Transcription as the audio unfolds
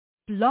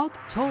Blog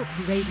Talk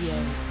Radio.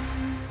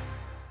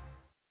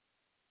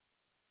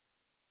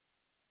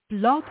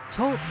 Blog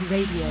Talk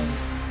Radio.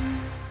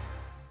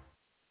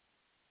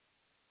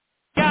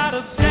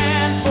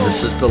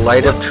 This is the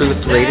Light of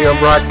Truth radio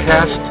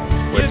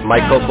broadcast with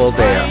Michael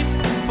Boldea.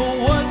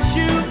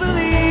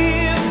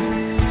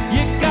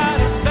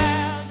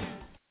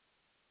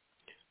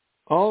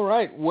 All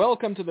right,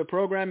 welcome to the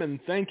program and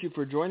thank you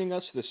for joining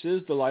us. This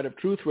is the Light of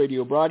Truth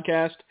radio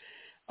broadcast.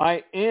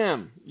 I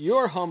am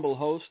your humble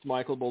host,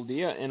 Michael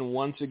Boldea, and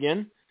once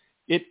again,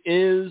 it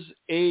is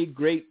a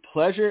great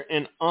pleasure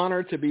and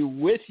honor to be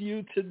with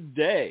you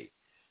today.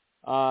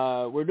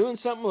 We're doing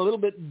something a little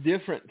bit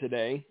different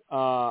today.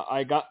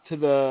 I got to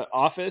the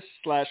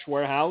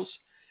office/warehouse.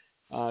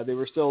 They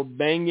were still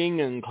banging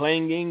and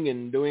clanging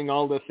and doing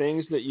all the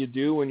things that you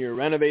do when you're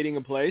renovating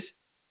a place.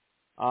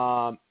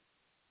 By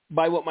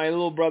what my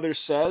little brother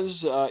says,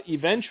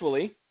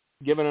 eventually,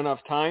 given enough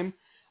time,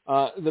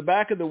 the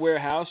back of the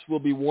warehouse will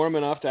be warm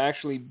enough to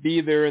actually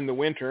be there in the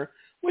winter,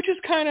 which is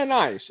kind of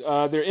nice.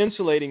 They're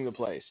insulating the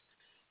place.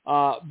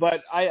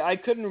 But I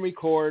couldn't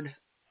record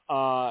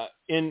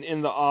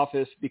in the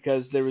office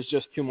because there was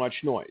just too much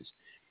noise.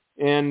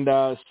 And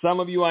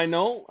some of you I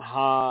know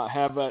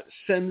have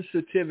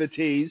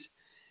sensitivities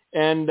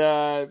and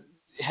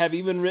have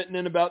even written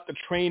in about the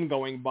train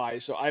going by.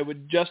 So I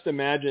would just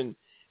imagine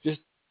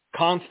just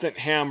constant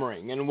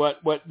hammering and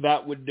what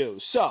that would do.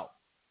 So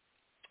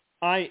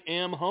I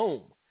am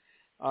home.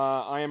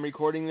 I am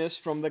recording this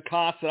from the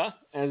casa,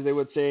 as they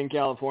would say in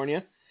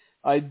California.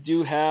 I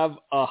do have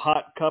a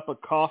hot cup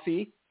of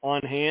coffee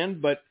on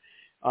hand, but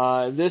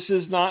this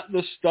is not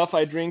the stuff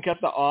I drink at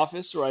the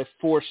office or I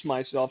force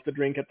myself to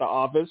drink at the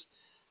office.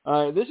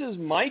 This is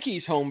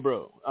Mikey's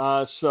homebrew.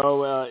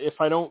 So if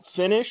I don't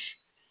finish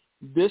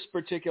this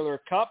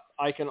particular cup,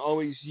 I can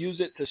always use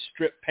it to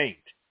strip paint.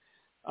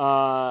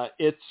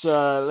 It's,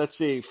 let's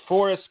see,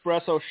 4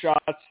 espresso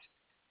shots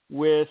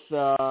with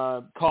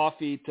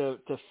coffee to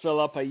fill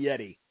up a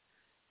Yeti.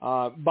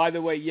 By the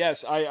way, yes,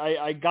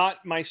 I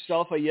got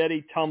myself a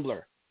Yeti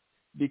tumbler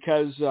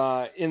because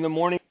in the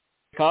morning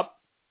cup,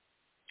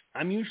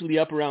 I'm usually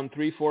up around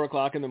 3, 4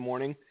 o'clock in the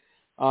morning.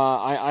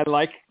 I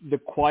like the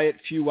quiet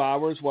few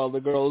hours while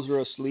the girls are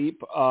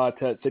asleep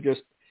to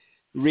just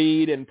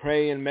read and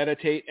pray and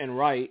meditate and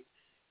write.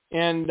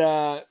 And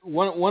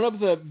one of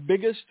the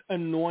biggest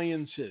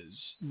annoyances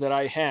that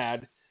I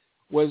had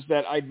was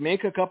that I'd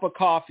make a cup of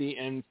coffee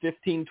and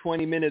 15,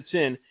 20 minutes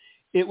in,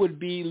 it would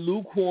be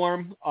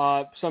lukewarm,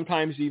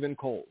 sometimes even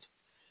cold.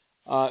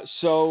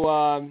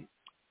 So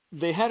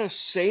they had a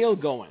sale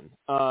going,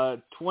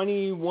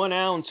 21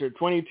 ounce or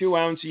 22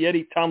 ounce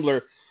Yeti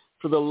tumbler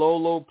for the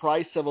low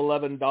price of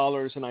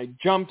 $11. And I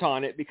jumped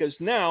on it because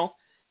now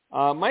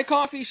my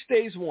coffee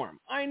stays warm.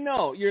 I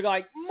know you're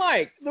like,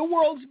 Mike, the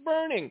world's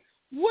burning.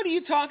 What are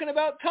you talking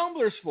about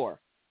tumblers for?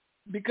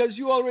 Because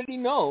you already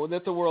know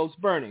that the world's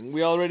burning.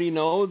 We already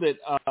know that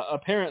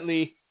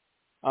apparently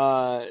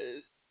the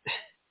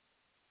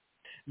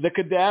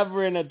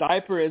cadaver in a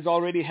diaper is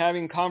already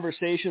having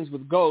conversations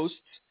with ghosts.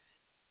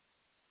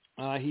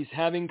 He's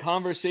having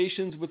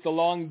conversations with the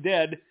long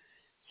dead.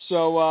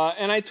 So,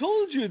 and I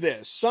told you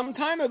this some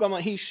time ago.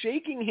 He's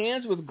shaking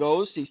hands with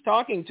ghosts. He's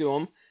talking to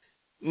them.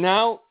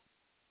 Now,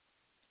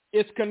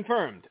 it's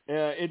confirmed.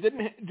 It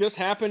didn't just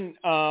happen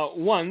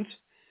once.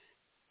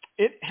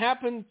 It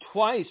happened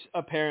twice,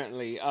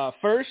 apparently.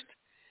 First,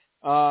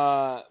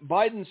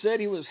 Biden said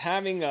he was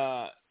having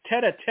a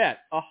tete-a-tete,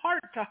 a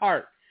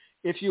heart-to-heart,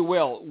 if you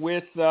will,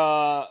 with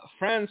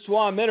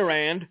Francois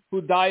Mitterrand,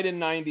 who died in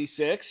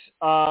 96.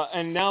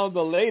 And now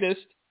the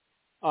latest,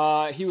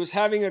 he was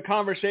having a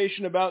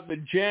conversation about the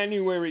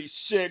January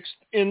 6th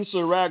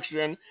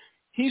insurrection.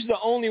 He's the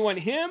only one.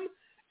 Him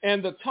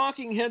and the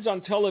talking heads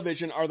on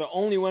television are the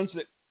only ones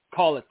that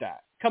call it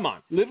that. Come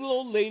on. Little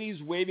old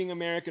ladies waving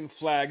American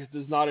flags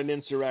does not an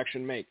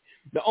insurrection make.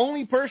 The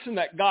only person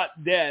that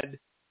got dead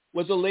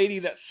was a lady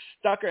that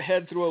stuck her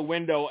head through a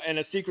window and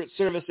a Secret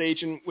Service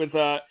agent with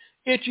a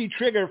itchy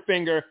trigger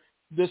finger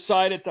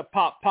decided to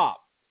pop.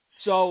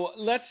 So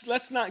let's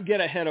not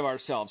get ahead of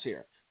ourselves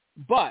here.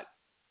 But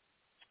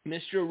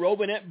Mr.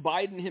 Robinette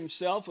Biden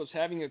himself was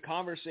having a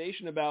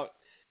conversation about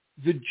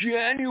the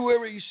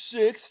January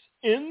 6th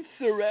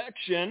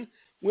insurrection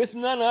with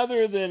none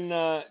other than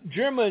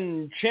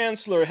German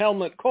Chancellor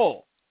Helmut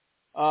Kohl.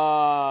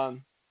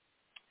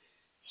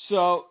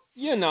 So,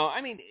 you know,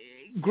 I mean,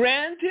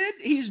 granted,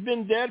 he's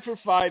been dead for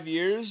 5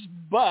 years,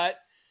 but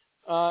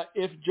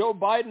if Joe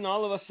Biden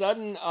all of a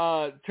sudden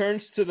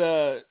turns to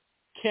the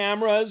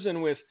cameras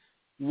and with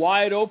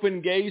wide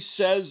open gaze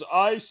says,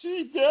 I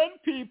see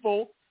dead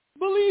people,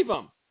 believe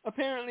him.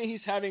 Apparently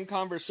he's having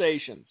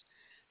conversations.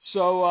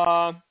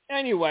 So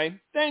anyway,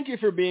 thank you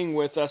for being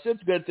with us.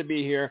 It's good to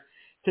be here.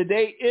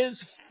 Today is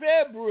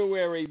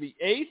February the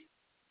 8th,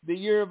 the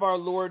year of our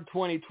Lord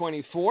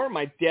 2024.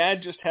 My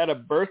dad just had a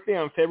birthday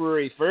on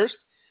February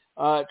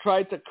 1st.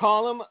 Tried to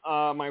call him.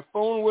 My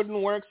phone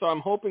wouldn't work, so I'm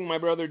hoping my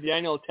brother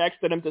Daniel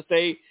texted him to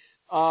say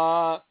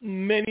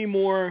many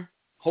more,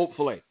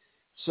 hopefully.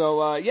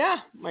 So, yeah,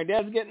 my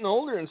dad's getting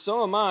older, and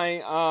so am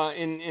I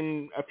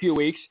in a few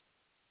weeks.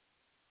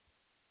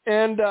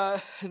 And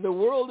the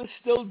world is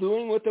still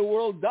doing what the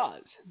world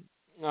does.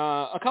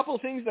 A couple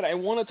of things that I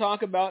want to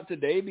talk about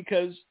today,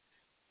 because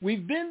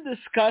we've been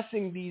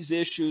discussing these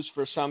issues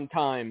for some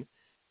time,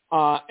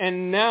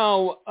 and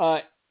now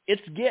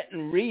it's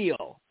getting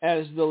real,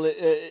 as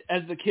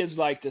the kids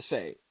like to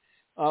say.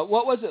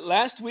 What was it,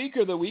 last week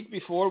or the week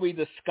before, we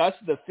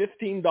discussed the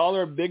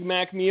 $15 Big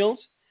Mac meals?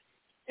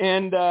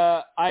 And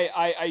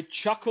I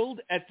chuckled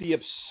at the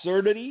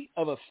absurdity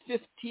of a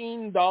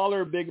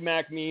 $15 Big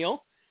Mac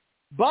meal.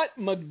 But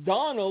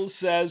McDonald's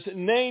says,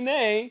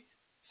 nay,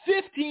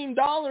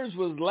 $15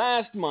 was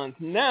last month.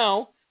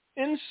 Now,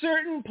 in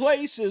certain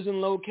places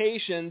and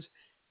locations,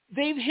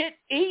 they've hit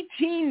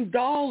 $18.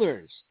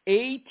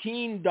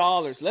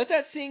 $18. Let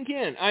that sink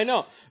in. I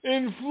know.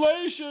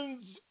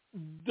 Inflation's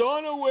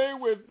done away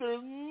with.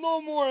 There's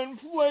no more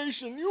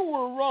inflation. You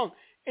were wrong.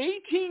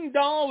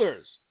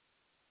 $18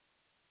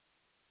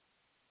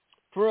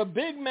 for a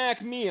Big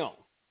Mac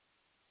meal.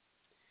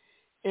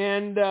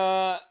 And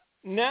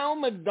now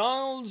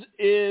McDonald's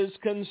is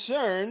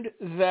concerned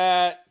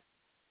that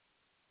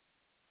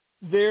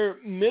their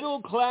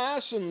middle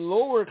class and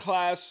lower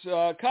class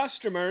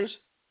customers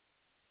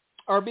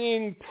are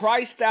being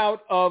priced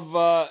out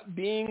of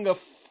being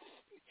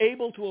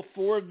able to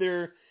afford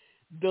their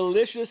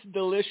delicious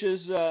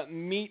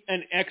meat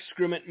and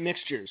excrement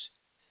mixtures.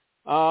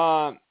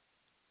 $18.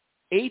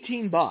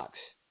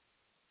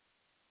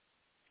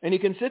 And you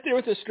can sit there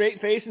with a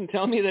straight face and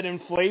tell me that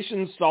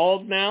inflation's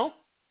solved now?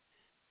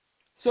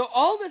 So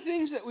all the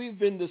things that we've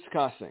been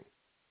discussing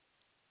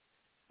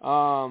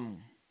are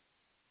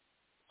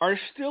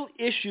still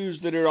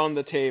issues that are on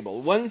the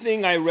table. One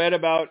thing I read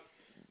about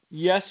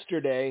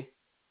yesterday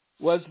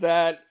was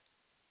that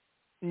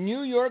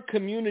New York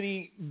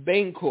Community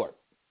Bancorp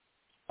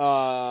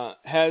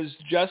has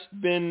just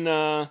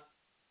been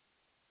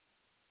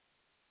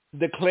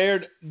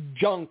declared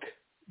junk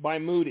by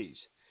Moody's.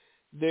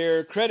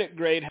 Their credit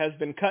grade has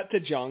been cut to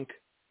junk.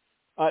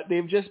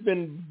 They've just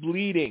been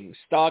bleeding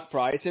stock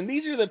price. And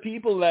these are the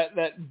people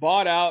that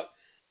bought out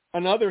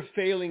another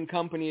failing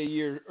company a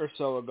year or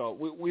so ago.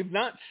 We've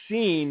not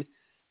seen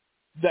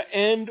the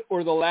end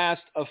or the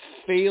last of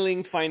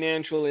failing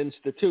financial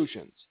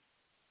institutions.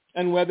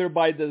 And whether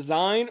by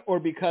design or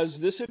because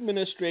this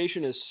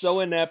administration is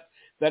so inept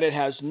that it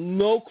has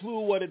no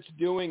clue what it's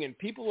doing, and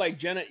people like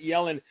Janet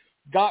Yellen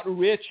got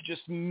rich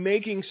just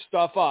making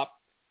stuff up,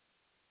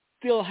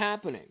 still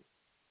happening.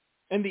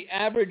 And the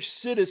average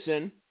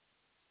citizen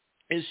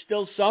is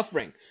still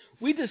suffering.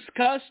 We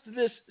discussed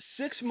this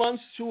 6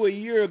 months to a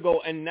year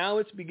ago, and now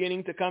it's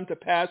beginning to come to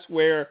pass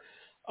where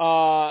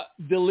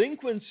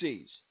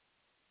delinquencies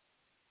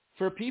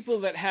for people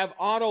that have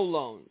auto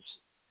loans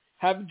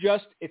have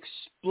just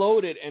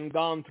exploded and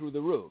gone through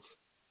the roof.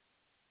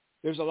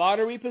 There's a lot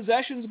of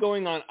repossessions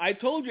going on. I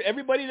told you,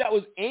 everybody that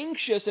was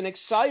anxious and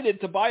excited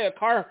to buy a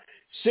car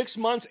 6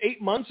 months,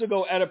 8 months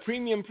ago at a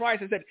premium price,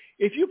 I said,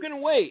 if you can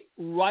wait,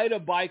 ride a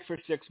bike for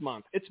 6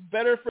 months. It's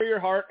better for your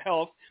heart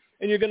health,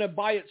 and you're going to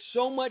buy it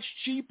so much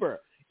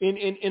cheaper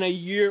in a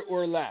year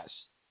or less.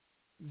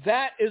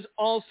 That is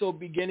also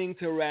beginning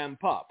to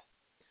ramp up.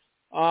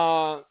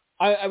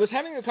 I was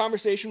having a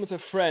conversation with a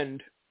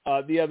friend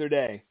the other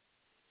day,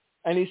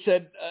 and he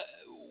said,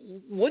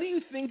 what do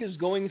you think is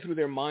going through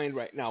their mind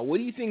right now? What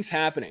do you think is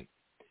happening?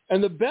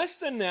 And the best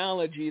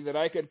analogy that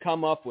I could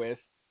come up with,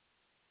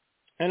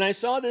 and I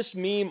saw this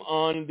meme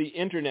on the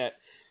internet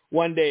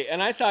one day,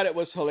 and I thought it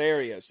was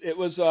hilarious. It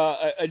was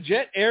a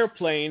jet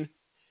airplane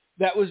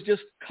that was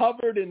just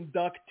covered in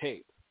duct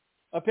tape.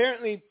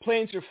 Apparently,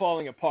 planes are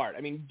falling apart.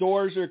 I mean,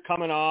 doors are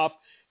coming off.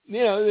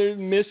 You know, they're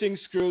missing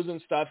screws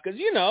and stuff because,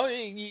 you know,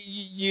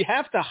 you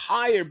have to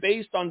hire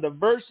based on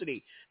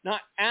diversity,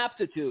 not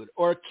aptitude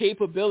or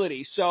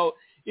capability. So,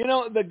 you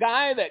know, the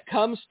guy that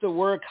comes to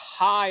work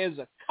high as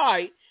a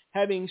kite,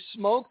 having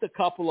smoked a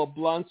couple of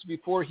blunts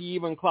before he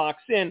even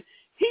clocks in,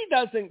 he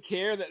doesn't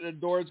care that the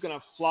door is going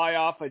to fly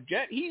off a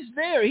jet. He's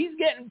there. He's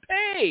getting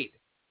paid.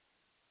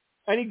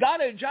 And he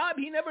got a job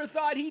he never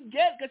thought he'd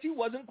get because he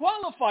wasn't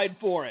qualified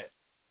for it.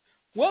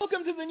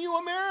 Welcome to the new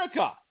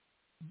America.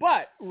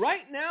 But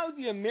right now,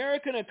 the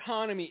American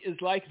economy is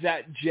like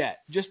that jet,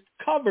 just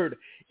covered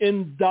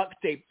in duct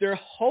tape. They're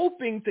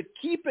hoping to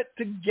keep it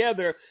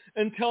together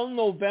until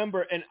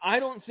November, and I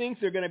don't think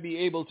they're going to be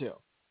able to.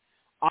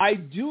 I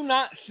do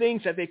not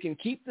think that they can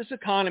keep this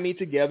economy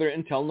together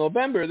until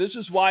November. This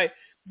is why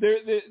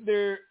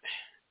they're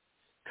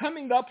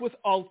coming up with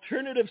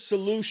alternative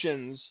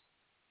solutions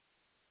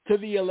to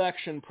the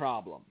election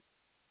problem.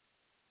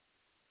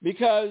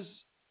 Because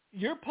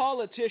your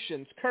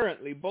politicians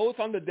currently, both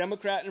on the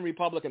Democrat and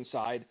Republican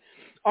side,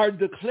 are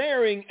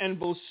declaring, and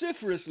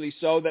vociferously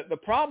so, that the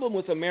problem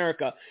with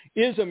America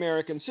is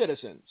American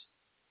citizens.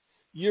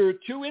 You're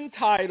too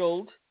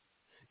entitled.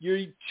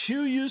 You're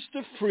too used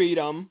to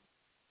freedom.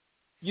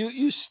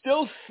 You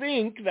still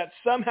think that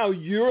somehow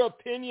your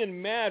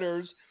opinion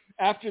matters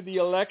after the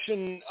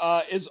election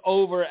is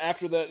over,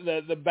 after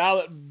the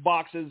ballot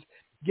boxes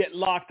get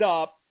locked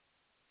up.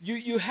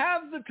 You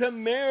have the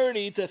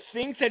temerity to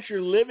think that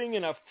you're living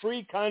in a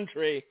free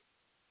country.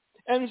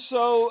 And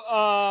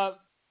so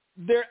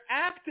they're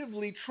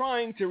actively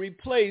trying to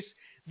replace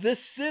the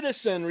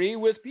citizenry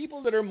with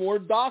people that are more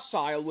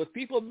docile, with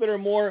people that are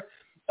more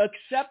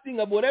accepting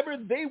of whatever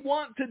they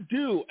want to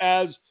do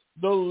as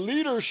the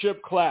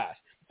leadership class.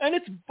 And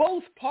it's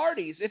both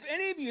parties. If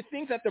any of you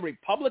think that the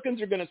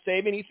Republicans are going to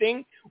save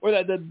anything or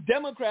that the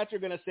Democrats are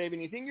going to save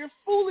anything, you're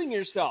fooling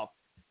yourself.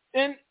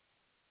 And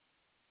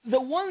the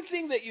one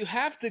thing that you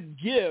have to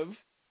give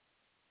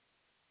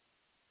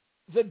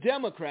the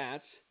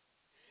Democrats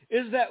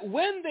is that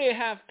when they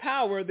have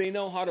power, they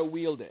know how to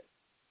wield it.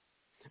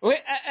 Okay?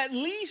 At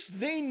least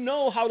they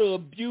know how to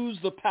abuse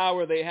the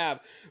power they have.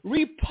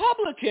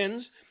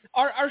 Republicans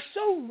are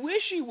so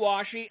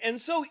wishy-washy and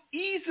so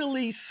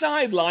easily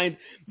sidelined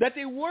that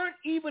they weren't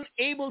even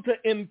able to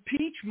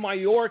impeach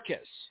Mayorkas.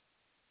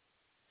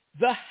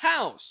 The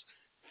House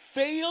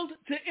failed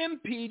to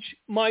impeach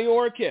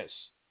Mayorkas.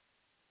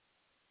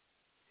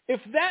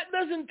 If that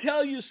doesn't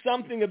tell you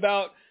something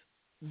about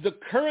the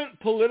current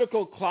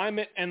political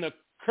climate and the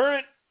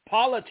current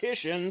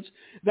politicians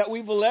that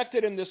we've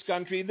elected in this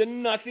country,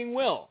 then nothing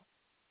will.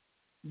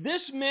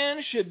 This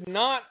man should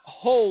not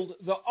hold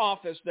the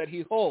office that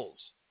he holds.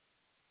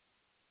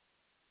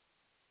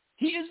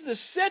 He is the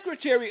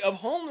Secretary of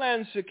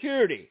Homeland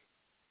Security,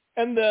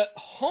 and the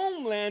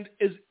homeland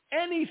is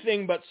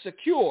anything but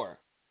secure.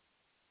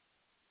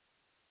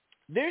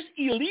 There's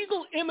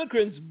illegal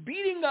immigrants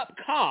beating up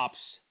cops,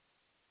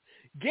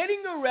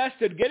 getting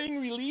arrested, getting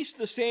released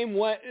the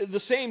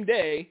same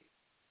day,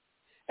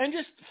 and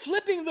just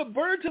flipping the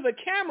bird to the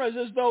cameras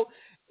as though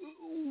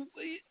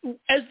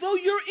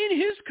you're in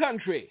his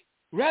country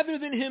rather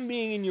than him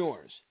being in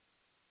yours.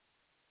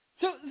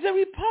 So the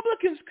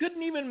Republicans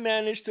couldn't even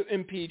manage to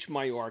impeach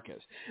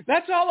Mayorkas.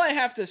 That's all I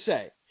have to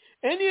say.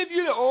 Any of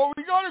you that,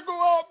 we got to go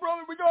out,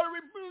 brother, we got to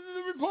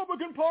the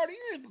Republican Party.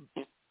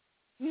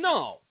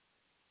 No.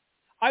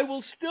 I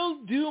will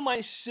still do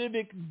my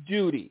civic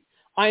duty.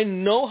 I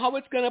know how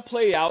it's going to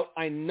play out.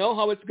 I know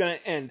how it's going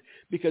to end,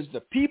 because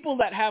the people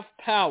that have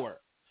power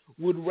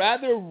would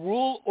rather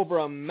rule over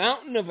a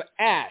mountain of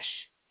ash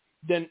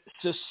than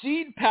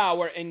secede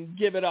power and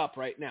give it up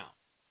right now.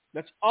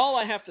 That's all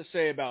I have to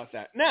say about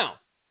that. Now,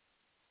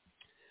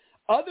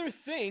 other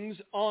things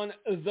on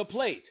the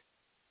plate,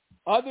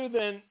 other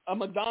than a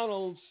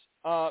McDonald's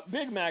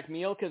Big Mac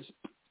meal, because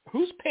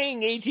who's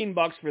paying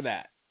 $18 for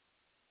that?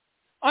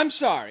 I'm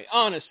sorry,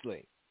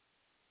 honestly.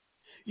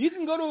 You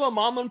can go to a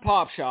mom and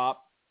pop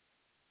shop,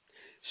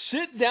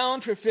 sit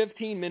down for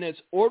 15 minutes,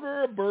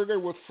 order a burger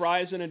with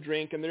fries and a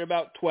drink, and they're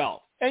about $12.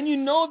 And you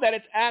know that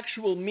it's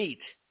actual meat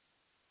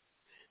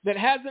that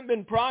hasn't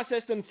been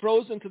processed and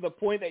frozen to the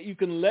point that you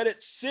can let it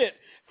sit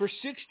for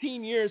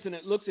 16 years and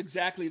it looks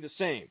exactly the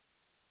same.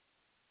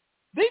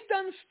 They've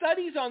done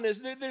studies on this.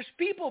 There's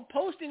people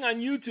posting on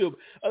YouTube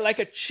like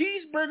a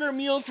cheeseburger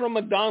meal from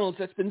McDonald's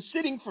that's been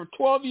sitting for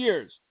 12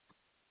 years.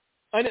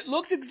 And it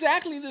looks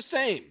exactly the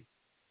same.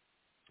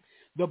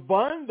 The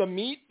bun, the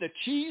meat, the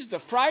cheese,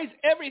 the fries,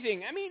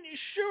 everything. I mean,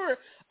 sure,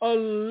 a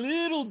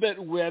little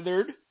bit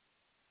weathered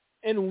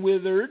and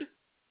withered,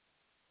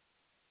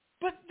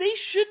 but they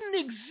shouldn't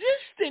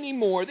exist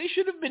anymore. They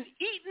should have been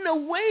eaten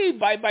away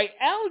by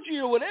algae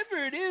or whatever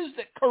it is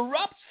that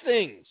corrupts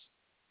things.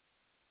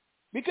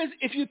 Because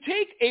if you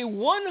take a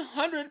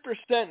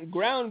 100%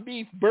 ground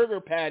beef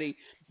burger patty,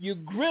 you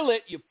grill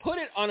it, you put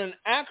it on an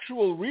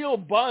actual real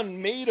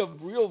bun made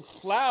of real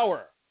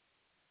flour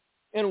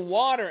and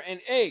water and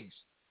eggs,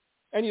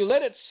 and you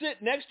let it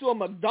sit next to a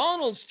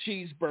McDonald's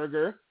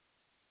cheeseburger,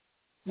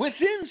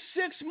 within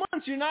 6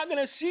 months you're not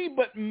going to see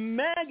but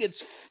maggots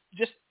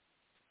just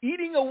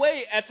eating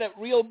away at that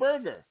real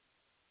burger.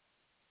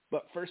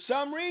 But for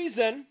some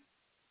reason,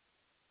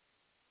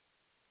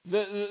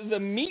 the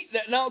meat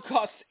that now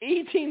costs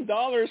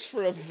 $18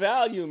 for a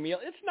value meal,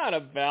 it's not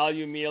a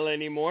value meal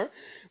anymore.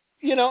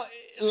 You know,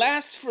 it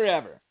lasts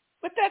forever.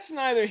 But that's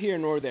neither here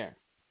nor there.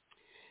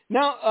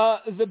 Now,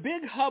 the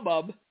big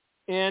hubbub,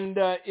 and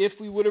if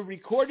we would have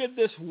recorded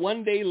this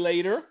one day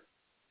later,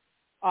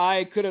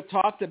 I could have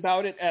talked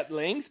about it at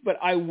length, but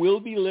I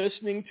will be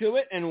listening to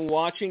it and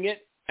watching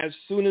it as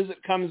soon as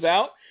it comes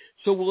out.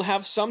 So we'll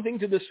have something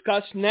to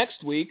discuss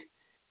next week.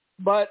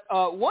 But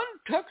one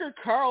Tucker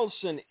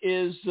Carlson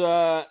is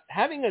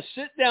having a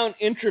sit-down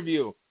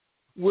interview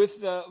with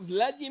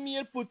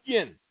Vladimir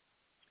Putin.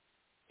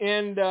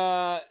 And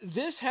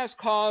this has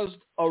caused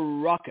a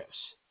ruckus,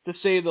 to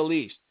say the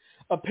least.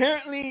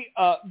 Apparently,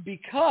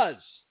 because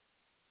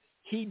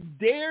he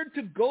dared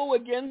to go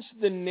against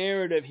the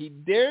narrative, he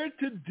dared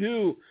to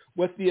do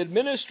what the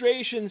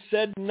administration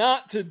said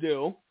not to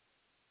do,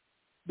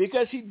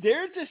 because he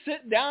dared to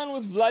sit down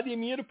with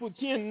Vladimir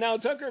Putin. Now,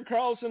 Tucker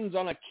Carlson's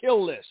on a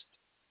kill list.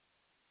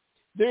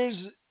 There's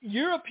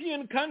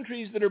European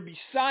countries that are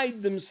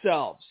beside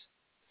themselves.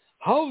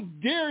 How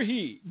dare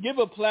he give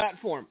a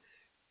platform?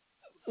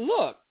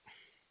 Look,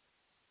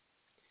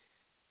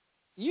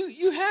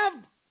 you have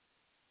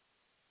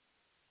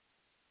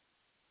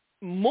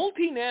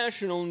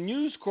multinational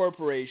news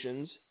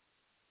corporations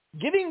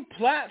giving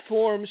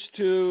platforms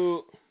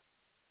to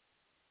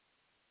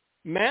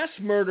mass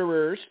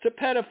murderers, to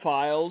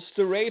pedophiles,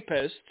 to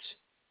rapists,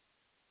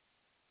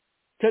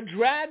 to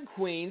drag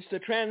queens, to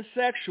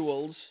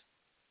transsexuals,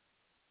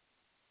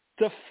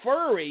 to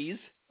furries.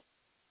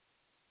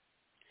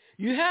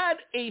 You had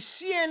a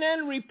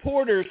CNN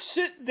reporter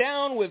sit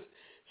down with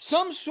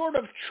some sort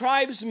of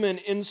tribesman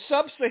in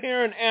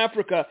sub-Saharan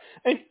Africa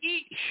and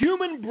eat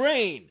human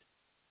brain.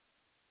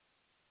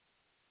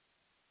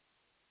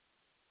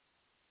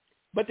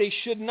 But they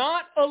should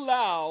not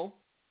allow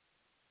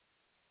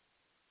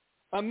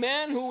a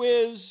man who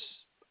is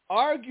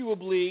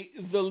arguably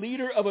the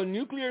leader of a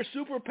nuclear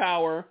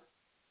superpower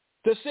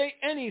to say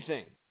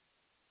anything.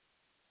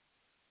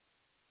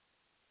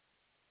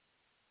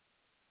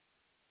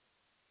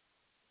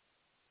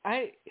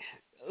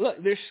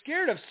 Look, they're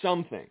scared of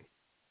something.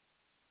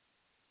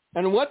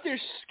 And what they're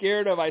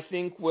scared of, I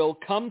think, will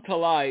come to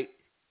light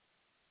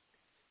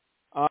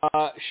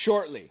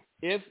shortly.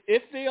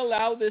 If they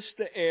allow this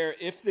to air,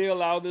 if they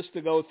allow this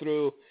to go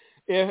through,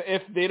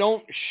 if they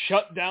don't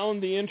shut down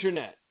the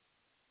internet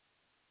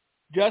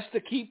just to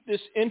keep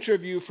this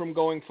interview from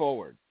going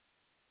forward.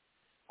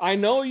 I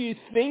know you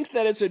think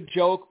that it's a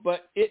joke,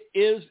 but it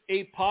is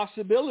a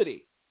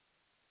possibility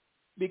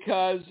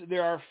because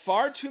there are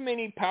far too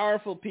many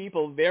powerful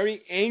people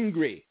very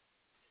angry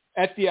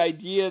at the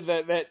idea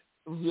that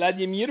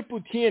Vladimir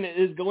Putin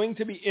is going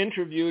to be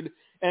interviewed,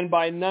 and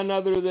by none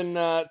other than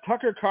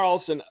Tucker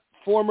Carlson,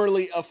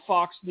 formerly of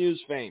Fox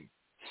News fame.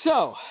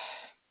 So,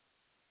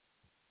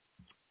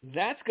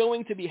 that's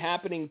going to be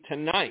happening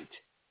tonight.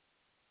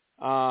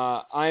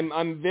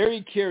 I'm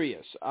very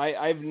curious.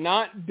 I've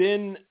not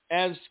been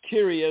as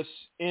curious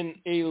in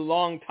a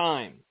long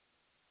time.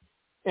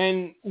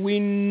 And we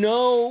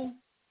know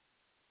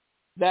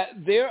that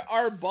there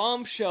are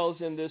bombshells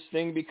in this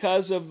thing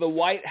because of the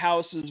White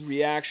House's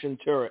reaction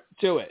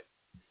to it.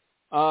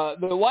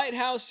 The White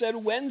House said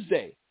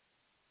Wednesday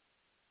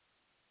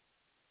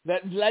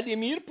that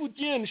Vladimir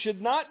Putin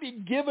should not be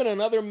given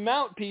another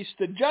mouthpiece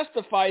to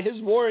justify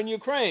his war in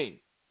Ukraine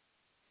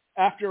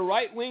after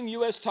right-wing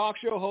U.S. talk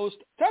show host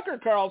Tucker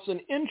Carlson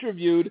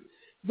interviewed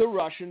the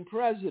Russian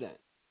president.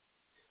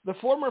 The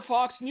former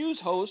Fox News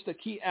host, a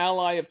key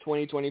ally of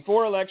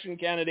 2024 election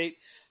candidate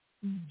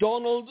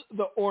Donald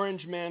the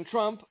Orange Man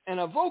Trump, and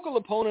a vocal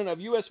opponent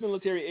of U.S.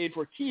 military aid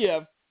for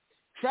Kiev,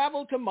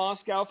 traveled to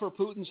Moscow for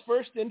Putin's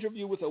first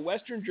interview with a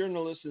Western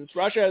journalist since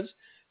Russia's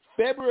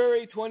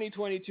February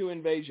 2022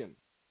 invasion.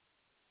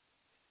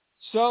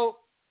 So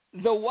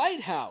the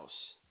White House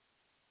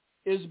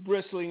is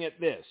bristling at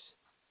this.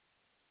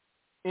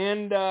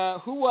 And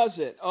who was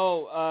it?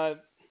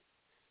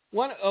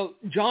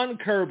 John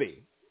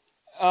Kirby.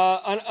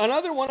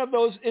 Another one of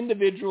those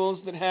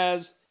individuals that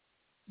has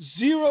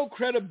zero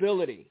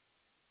credibility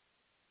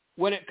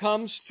when it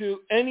comes to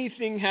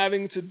anything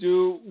having to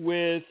do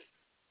with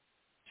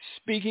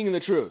speaking the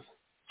truth.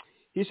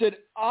 He said,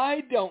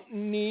 I don't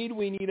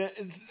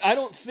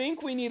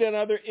think we need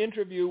another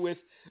interview with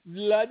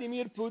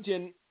Vladimir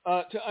Putin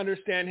to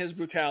understand his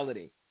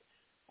brutality.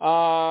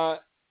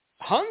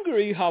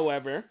 Hungary,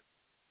 however,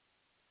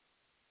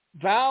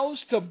 vows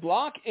to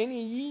block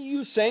any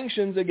EU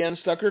sanctions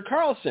against Tucker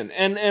Carlson.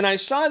 And I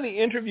saw the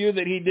interview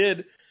that he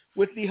did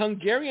with the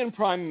Hungarian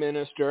Prime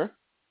Minister,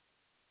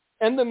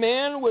 and the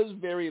man was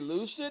very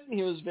lucid, and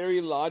he was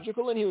very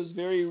logical, and he was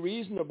very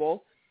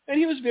reasonable, and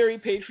he was very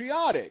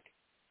patriotic.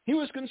 He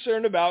was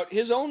concerned about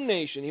his own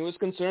nation. He was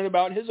concerned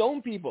about his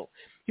own people.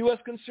 He was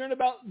concerned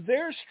about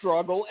their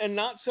struggle and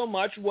not so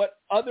much what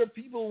other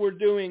people were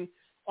doing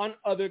on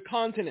other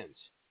continents.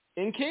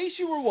 In case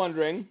you were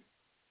wondering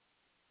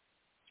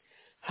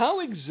how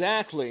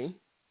exactly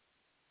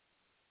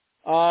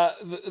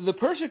the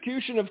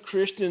persecution of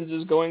Christians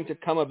is going to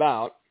come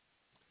about,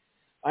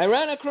 I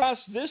ran across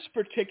this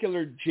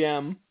particular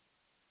gem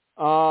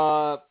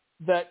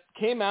that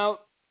came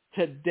out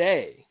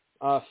today.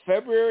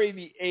 February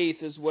the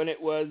 8th is when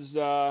it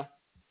was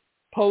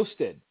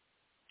posted.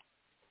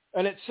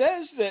 And it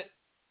says that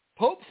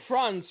Pope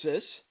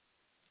Francis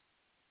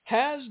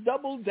has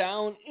doubled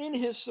down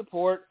in his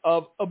support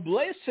of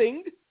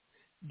blessing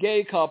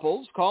gay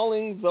couples,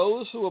 calling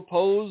those who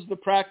oppose the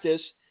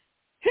practice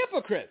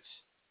hypocrites.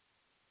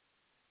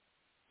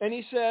 And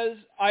he says,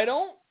 I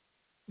don't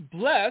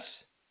bless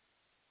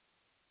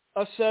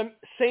a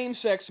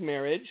same-sex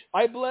marriage.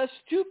 I bless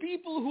two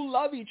people who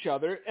love each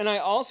other, and I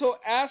also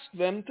ask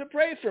them to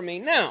pray for me.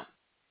 Now,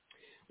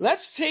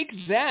 let's take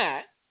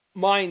that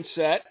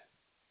mindset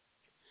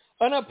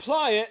and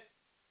apply it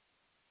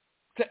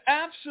to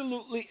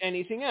absolutely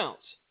anything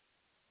else.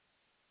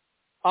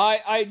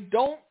 I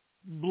don't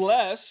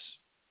bless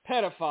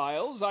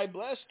pedophiles. I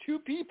bless two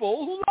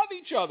people who love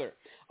each other.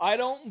 I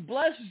don't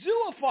bless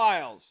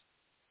zoophiles.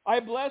 I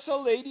bless a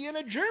lady and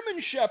a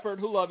German shepherd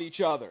who love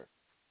each other.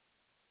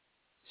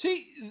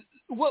 See,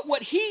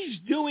 what he's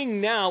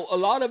doing now, a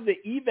lot of the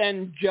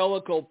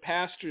evangelical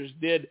pastors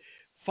did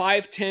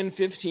 5, 10,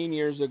 15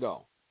 years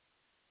ago.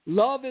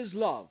 Love is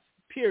love,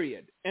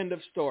 period. End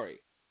of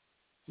story.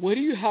 What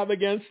do you have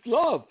against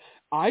love?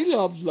 I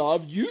love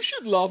love. You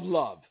should love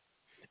love.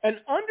 And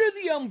under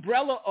the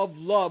umbrella of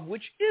love,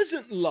 which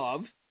isn't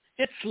love,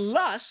 it's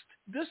lust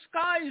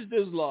disguised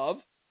as love,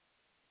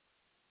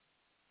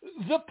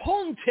 the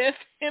pontiff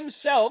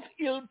himself,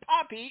 Il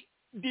Papi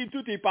di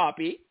Tutti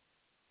Papi,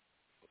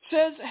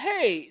 says,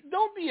 hey,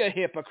 don't be a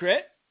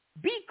hypocrite.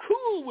 Be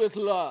cool with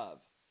love.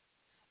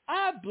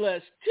 I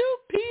bless two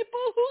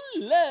people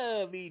who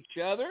love each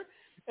other,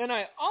 and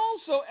I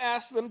also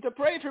ask them to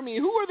pray for me.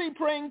 Who are they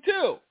praying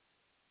to?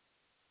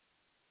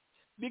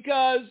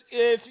 Because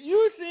if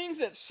you think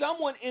that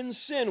someone in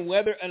sin,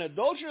 whether an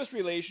adulterous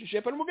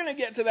relationship, and we're going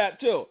to get to that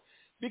too,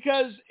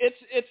 because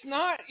it's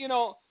not,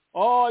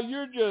 oh,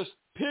 you're just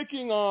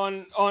picking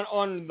on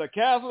the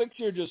Catholics,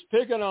 you're just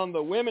picking on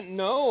the women.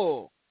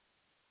 No.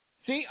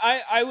 See,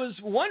 I was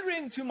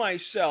wondering to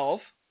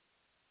myself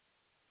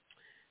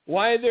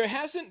why there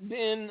hasn't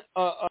been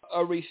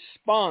a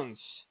response,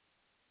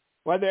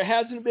 why there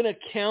hasn't been a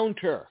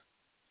counter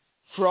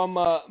from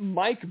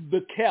Mike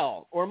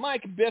Bickle, or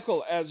Mike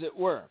Bickle as it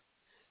were,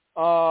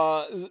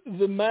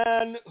 the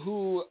man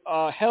who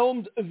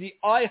helmed the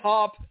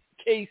IHOP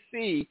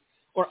KC,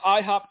 or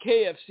IHOP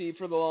KFC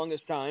for the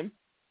longest time.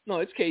 No,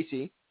 it's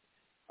KC.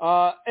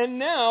 And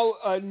now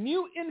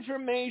new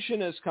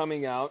information is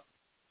coming out,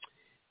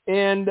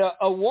 and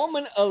a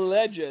woman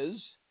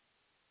alleges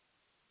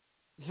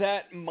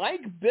that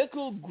Mike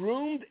Bickle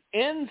groomed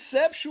and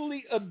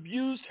sexually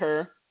abused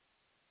her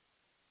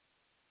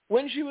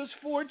when she was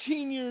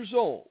 14 years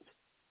old.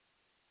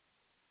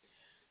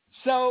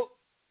 So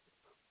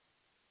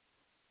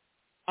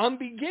I'm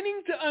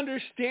beginning to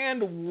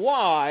understand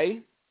why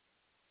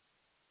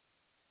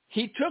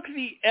he took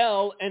the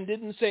L and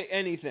didn't say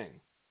anything.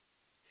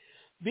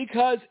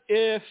 Because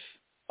if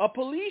a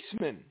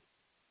policeman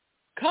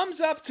comes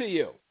up to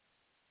you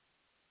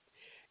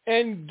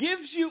and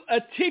gives you a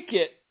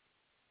ticket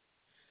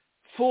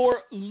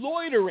for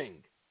loitering,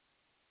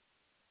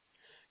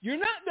 you're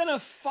not going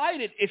to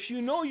fight it if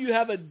you know you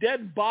have a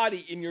dead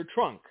body in your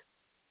trunk.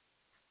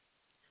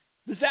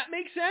 Does that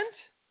make sense?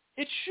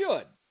 It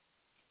should.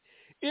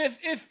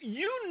 If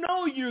you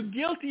know you're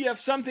guilty of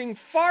something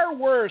far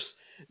worse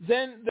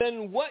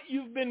than what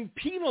you've been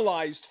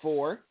penalized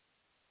for,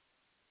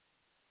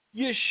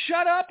 you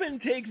shut up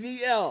and take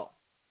the L.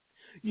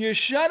 You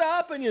shut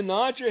up and you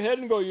nod your head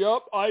and go,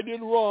 yup, I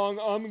did wrong.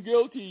 I'm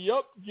guilty.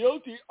 Yup,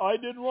 guilty. I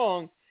did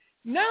wrong.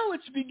 Now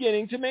it's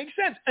beginning to make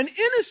sense. An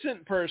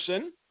innocent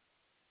person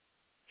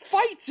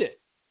fights it.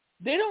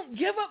 They don't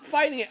give up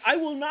fighting it. I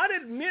will not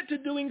admit to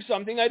doing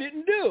something I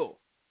didn't do.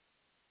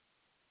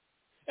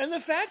 And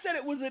the fact that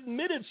it was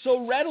admitted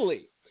so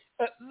readily,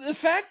 the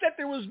fact that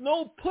there was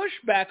no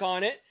pushback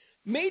on it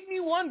made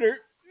me wonder,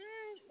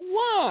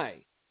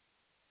 why?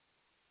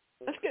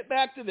 Let's get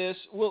back to this.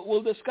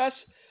 We'll discuss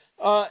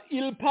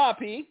Il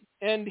Papi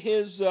and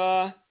his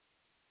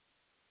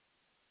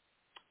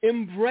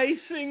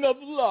embracing of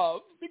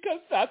love, because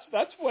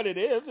that's what it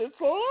is. It's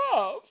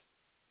love.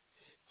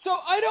 So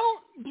I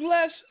don't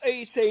bless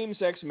a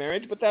same-sex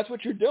marriage, but that's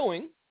what you're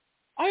doing.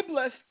 I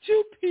bless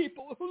two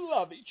people who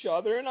love each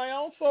other, and I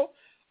also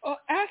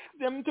ask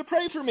them to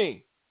pray for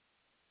me.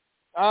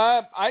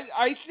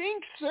 I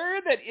think,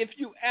 sir, that if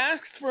you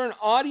asked for an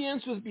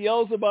audience with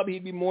Beelzebub,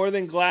 he'd be more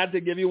than glad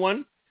to give you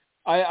one.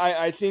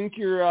 I think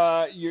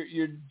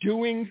you're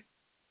doing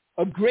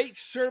a great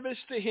service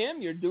to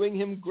him. You're doing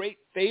him great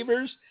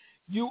favors.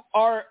 You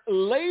are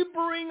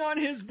laboring on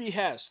his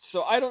behest.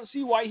 So I don't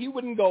see why he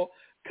wouldn't go,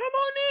 come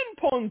on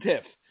in,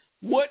 Pontiff.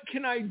 What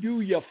can I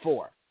do you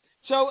for?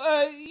 So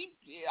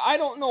I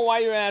don't know why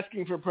you're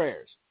asking for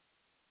prayers.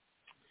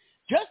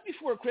 Just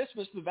before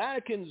Christmas, the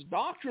Vatican's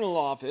doctrinal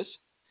office,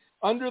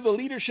 under the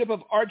leadership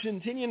of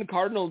Argentinian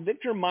Cardinal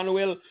Victor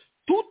Manuel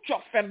Tucho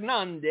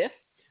Fernandez,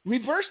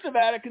 reversed the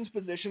Vatican's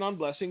position on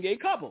blessing gay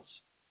couples.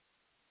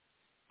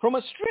 From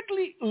a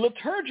strictly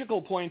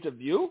liturgical point of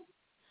view,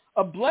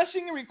 a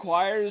blessing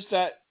requires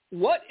that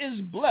what is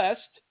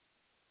blessed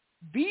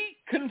be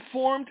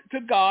conformed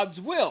to God's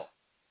will.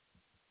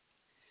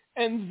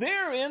 And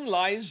therein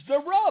lies the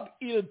rub,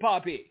 Il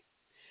Papi.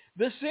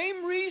 The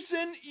same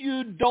reason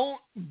you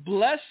don't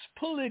bless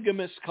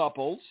polygamous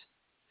couples,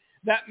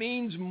 that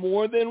means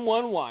more than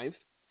one wife.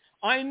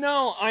 I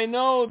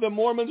know the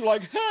Mormons are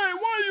like, hey,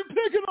 why are you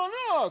picking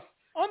on us?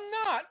 I'm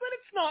not, but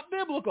it's not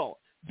biblical.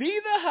 Be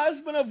the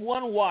husband of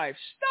one wife.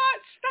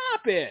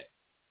 Stop it.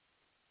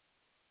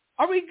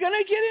 Are we going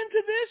to get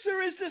into this,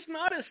 or is this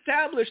not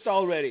established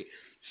already?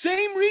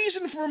 Same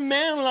reason for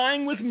man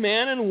lying with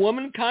man and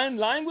womankind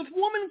lying with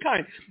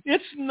womankind.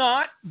 It's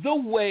not the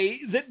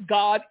way that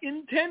God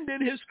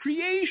intended his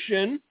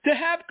creation to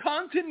have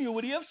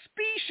continuity of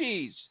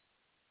species.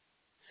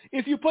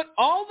 If you put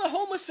all the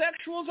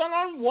homosexuals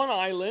on one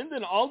island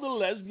and all the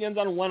lesbians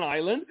on one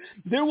island,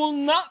 there will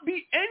not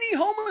be any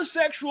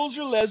homosexuals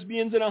or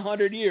lesbians in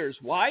 100 years.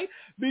 Why?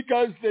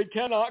 Because they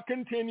cannot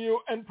continue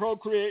and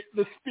procreate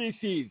the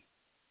species.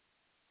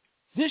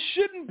 This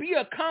shouldn't be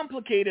a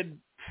complicated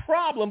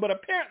problem, but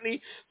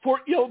apparently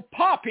for Il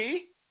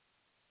Papi,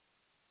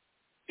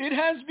 it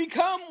has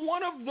become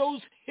one of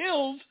those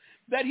hills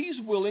that he's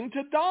willing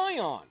to die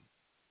on.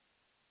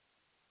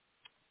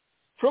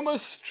 From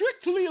a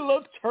strictly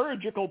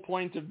liturgical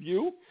point of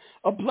view,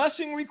 a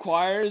blessing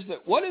requires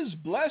that what is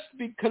blessed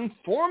be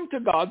conformed to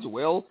God's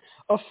will,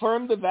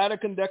 affirmed the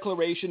Vatican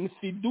Declaration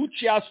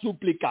Fiducia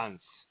Supplicans.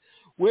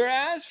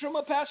 Whereas from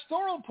a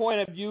pastoral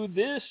point of view,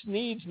 this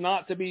needs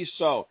not to be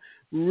so.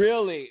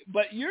 Really.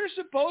 But you're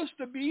supposed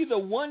to be the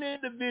one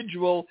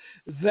individual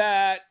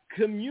that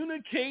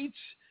communicates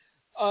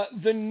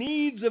the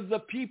needs of the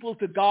people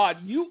to God.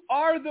 You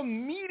are the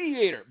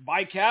mediator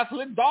by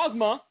Catholic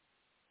dogma.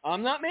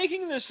 I'm not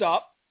making this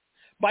up.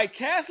 By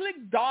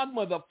Catholic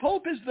dogma, the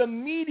Pope is the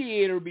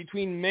mediator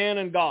between man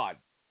and God.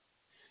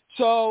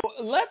 So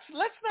let's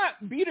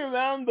not beat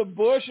around the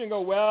bush and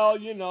go, well,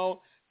 you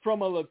know,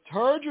 from a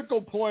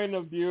liturgical point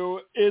of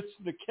view, it's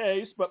the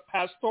case, but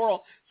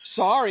pastoral,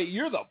 sorry,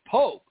 you're the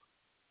Pope.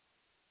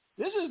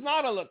 This is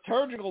not a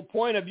liturgical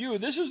point of view.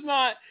 This is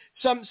not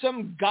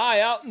some guy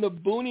out in the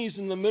boonies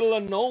in the middle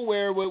of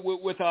nowhere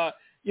with a,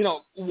 you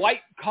know,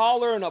 white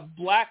collar and a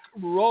black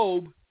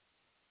robe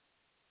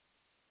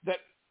that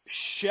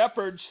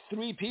shepherds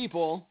 3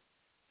 people.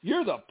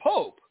 You're the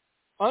Pope.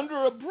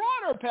 Under a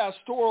broader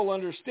pastoral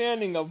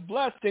understanding of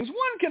blessings,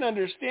 one can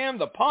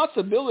understand the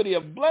possibility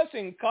of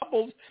blessing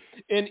couples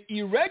in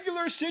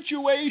irregular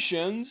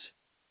situations,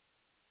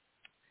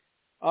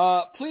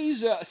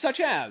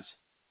 such as,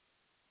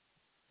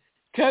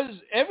 because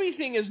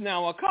everything is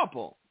now a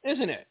couple,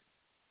 isn't it?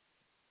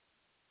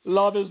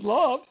 Love is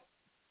love.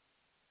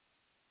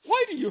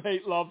 Why do you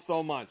hate love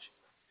so much?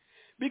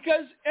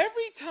 Because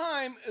every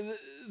time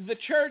the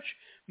church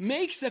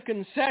makes a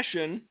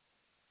concession,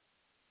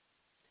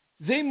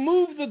 they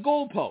move the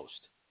goalpost.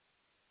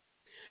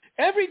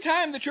 Every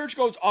time the church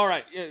goes, all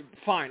right,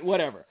 fine,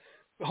 whatever.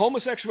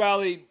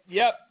 Homosexuality,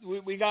 yep,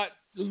 we got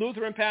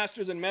Lutheran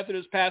pastors and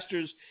Methodist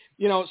pastors,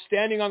 you know,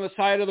 standing on the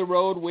side of the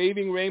road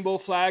waving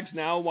rainbow flags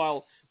now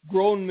while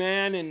grown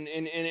men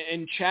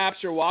and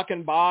chaps are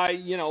walking by,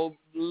 you know,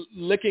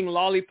 licking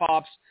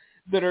lollipops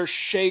that are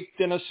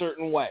shaped in a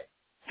certain way.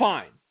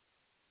 Fine.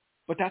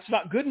 But that's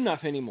not good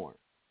enough anymore.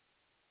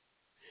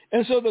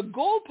 And so the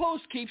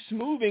goalpost keeps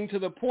moving to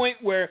the point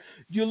where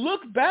you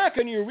look back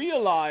and you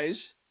realize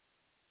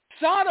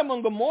Sodom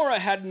and Gomorrah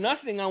had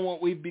nothing on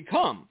what we've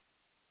become.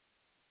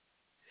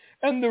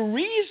 And the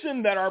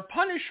reason that our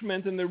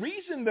punishment and the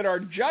reason that our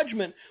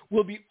judgment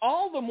will be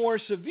all the more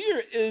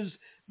severe is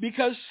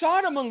because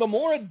Sodom and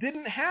Gomorrah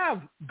didn't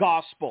have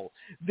gospel.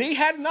 They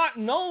had not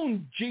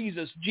known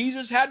Jesus.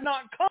 Jesus had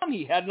not come.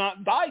 He had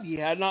not died. He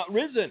had not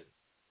risen.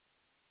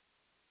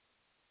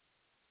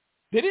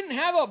 They didn't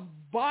have a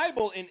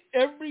Bible in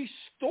every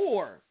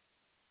store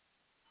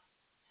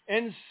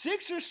and 6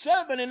 or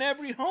 7 in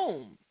every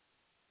home.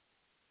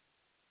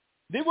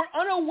 They were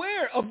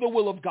unaware of the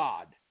will of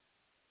God.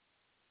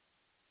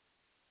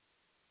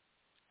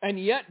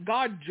 And yet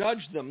God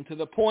judged them to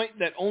the point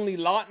that only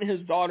Lot and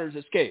his daughters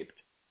escaped.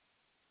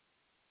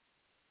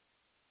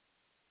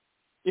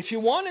 If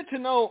you wanted to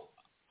know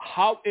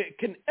how it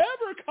can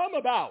ever come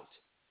about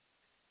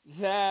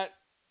that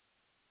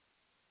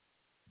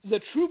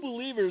the true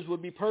believers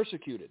would be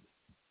persecuted,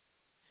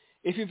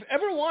 if you've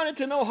ever wanted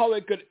to know how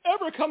it could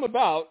ever come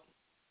about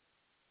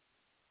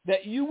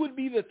that you would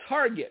be the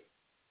target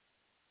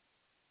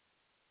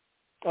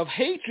of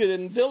hatred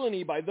and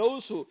villainy by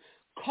those who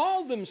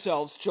call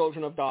themselves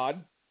children of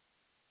God,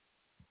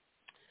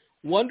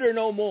 wonder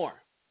no more.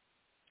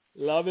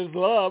 Love is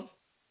love.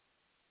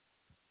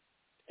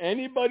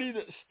 Anybody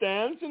that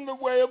stands in the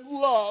way of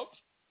love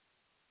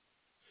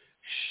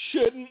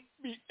shouldn't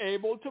be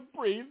able to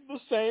breathe the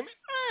same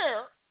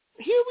air.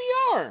 Here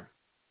we are.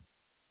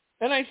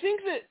 And I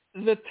think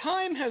that the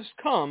time has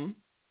come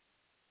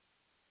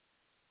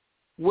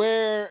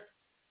where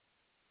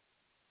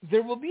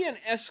there will be an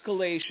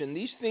escalation.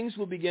 These things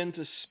will begin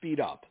to speed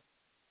up.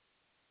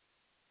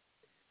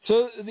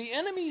 So the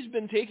enemy's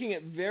been taking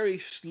it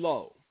very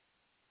slow.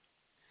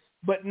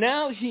 But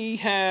now he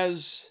has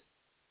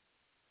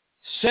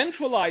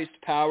centralized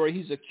power.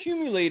 He's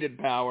accumulated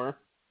power.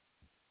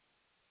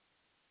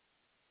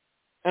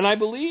 And I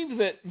believe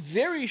that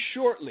very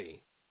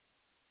shortly,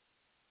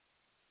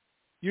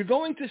 you're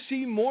going to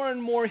see more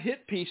and more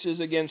hit pieces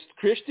against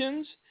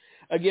Christians,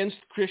 against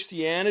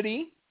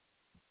Christianity,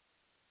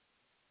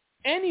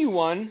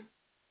 anyone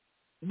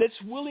that's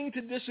willing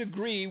to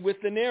disagree with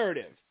the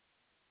narrative.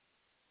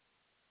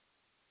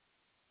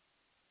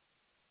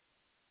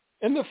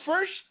 And the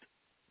first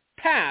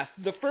path,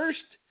 the first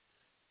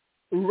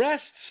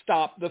rest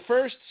stop, the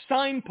first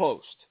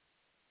signpost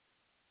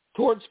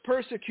towards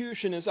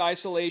persecution is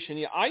isolation.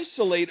 You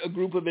isolate a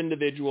group of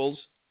individuals,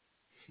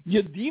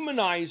 you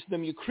demonize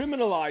them, you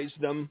criminalize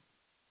them,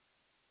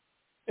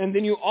 and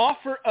then you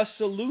offer a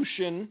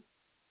solution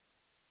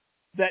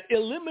that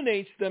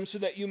eliminates them so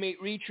that you may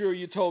reach your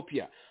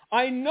utopia.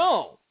 I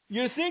know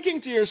you're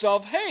thinking to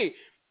yourself, hey,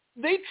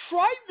 they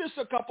tried this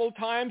a couple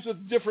times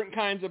with different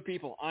kinds of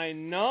people. I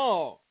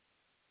know.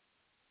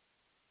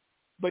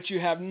 But you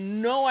have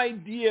no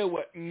idea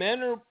what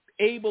men are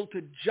able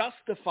to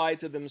justify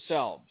to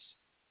themselves.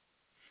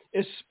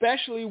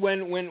 especially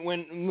when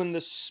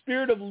the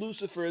spirit of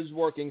Lucifer is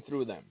working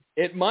through them.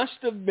 It must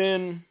have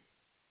been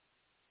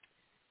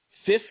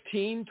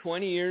 15,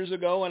 20 years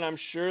ago, and I'm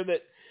sure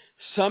that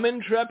some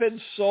intrepid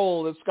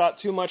soul that's got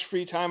too much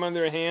free time on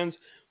their hands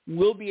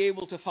will be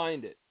able to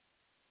find it.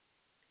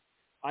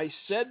 I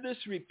said this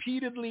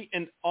repeatedly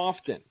and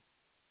often.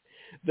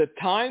 The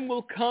time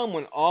will come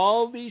when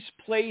all these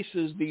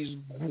places, these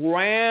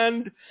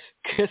grand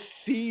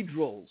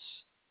cathedrals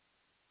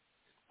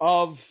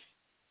of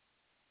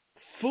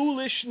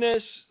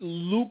foolishness,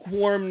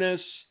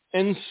 lukewarmness,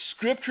 and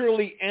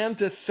scripturally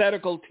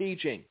antithetical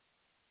teaching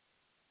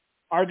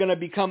are going to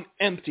become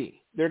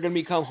empty. They're going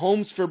to become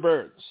homes for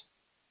birds.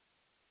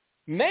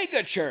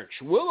 Mega Church,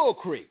 Willow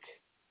Creek,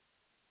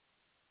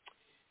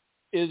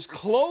 is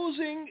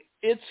closing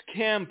its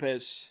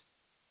campus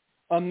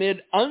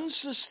amid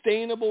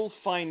unsustainable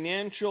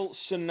financial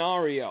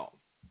scenario.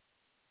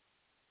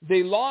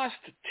 They lost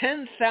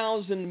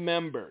 10,000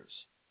 members.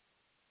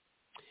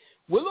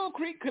 Willow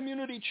Creek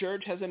Community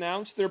Church has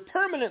announced they're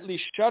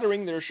permanently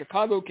shuttering their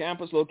Chicago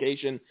campus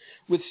location,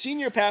 with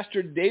Senior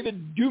Pastor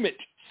David Dumit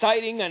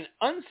citing an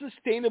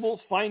unsustainable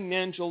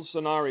financial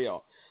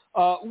scenario.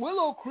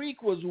 Willow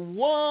Creek was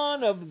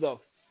one of the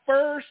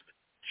first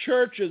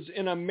churches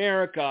in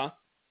America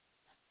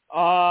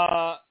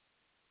that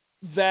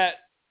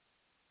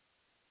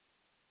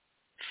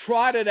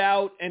trotted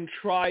out and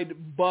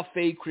tried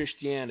buffet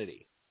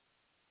Christianity.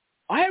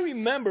 I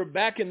remember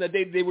back in the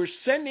day, they were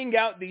sending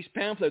out these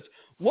pamphlets.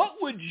 What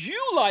would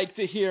you like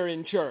to hear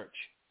in church?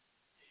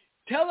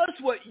 Tell us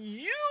what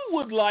you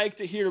would like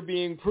to hear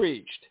being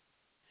preached.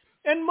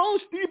 And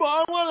most people,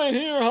 I want to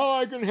hear how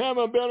I can have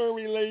a better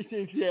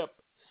relationship.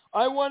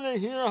 I want to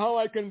hear how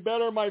I can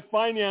better my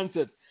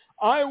finances.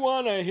 I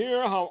want to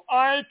hear how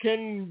I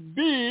can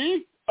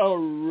be a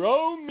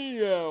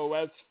Romeo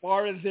as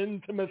far as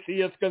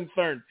intimacy is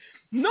concerned.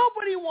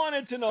 Nobody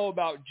wanted to know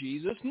about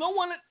Jesus. No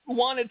one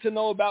wanted to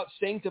know about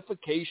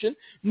sanctification.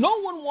 No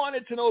one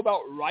wanted to know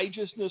about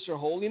righteousness or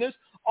holiness.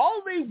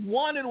 All they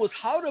wanted was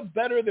how to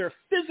better their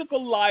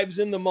physical lives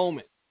in the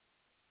moment.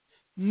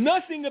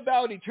 Nothing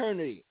about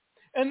eternity.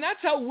 And that's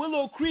how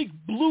Willow Creek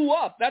blew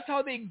up. That's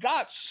how they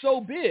got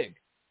so big.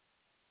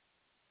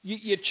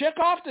 You check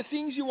off the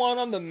things you want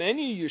on the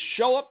menu, you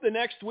show up the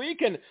next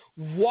week, and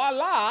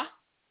voila,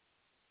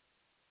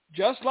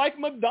 just like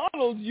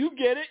McDonald's, you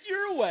get it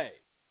your way.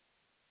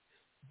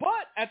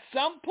 But at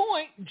some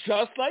point,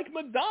 just like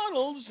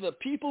McDonald's, the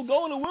people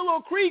going to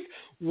Willow Creek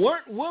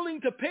weren't willing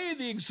to pay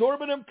the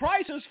exorbitant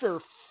prices for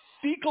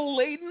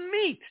fecal-laden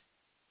meat.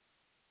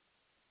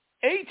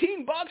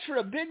 $18 for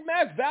a Big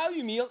Mac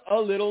value meal, a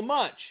little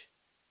much.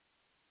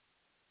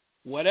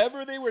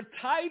 Whatever they were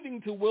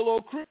tithing to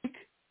Willow Creek,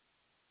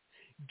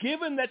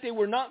 given that they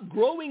were not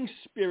growing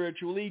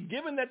spiritually,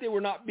 given that they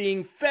were not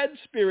being fed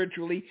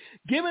spiritually,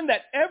 given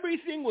that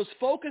everything was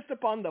focused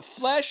upon the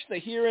flesh, the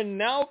here and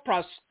now,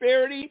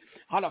 prosperity,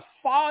 how to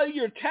file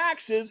your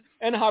taxes,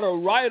 and how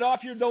to write off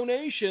your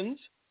donations,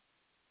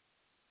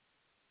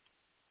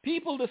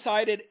 people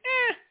decided,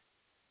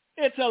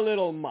 it's a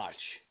little much.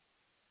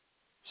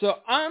 So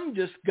I'm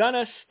just going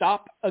to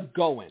stop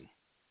a-going.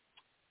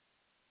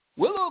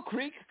 Willow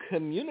Creek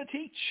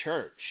Community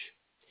Church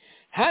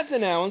has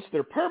announced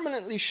they're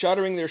permanently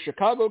shuttering their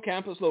Chicago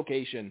campus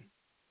location,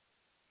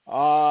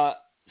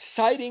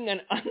 citing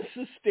an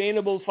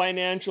unsustainable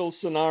financial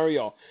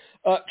scenario.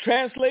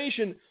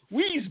 Translation,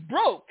 we's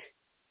broke.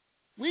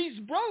 We's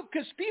broke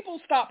because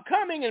people stopped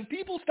coming and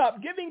people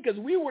stopped giving because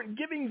we weren't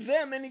giving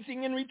them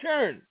anything in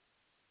return.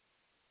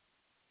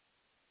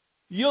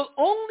 You'll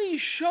only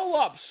show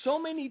up so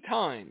many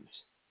times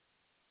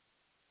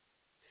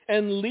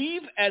and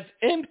leave as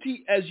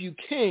empty as you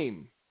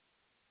came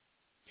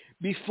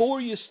before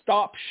you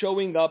stop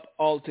showing up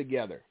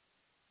altogether.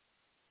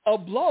 A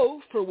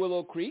blow for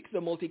Willow Creek,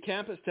 the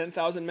multi-campus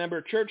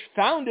 10,000-member church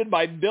founded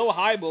by Bill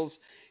Hybels.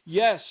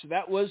 Yes,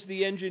 that was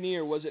the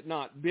engineer, was it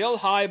not? Bill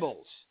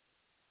Hybels.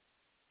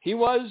 He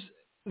was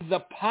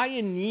the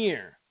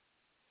pioneer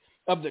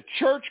of the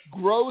church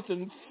growth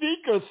and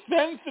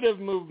seeker-sensitive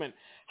movement.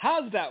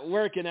 How's that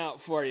working out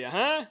for you,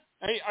 huh?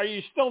 Are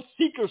you still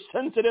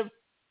seeker-sensitive?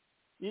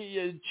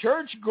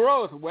 Church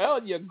growth.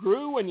 Well, you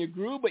grew and you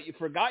grew, but you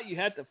forgot you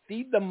had to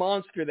feed the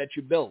monster that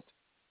you built.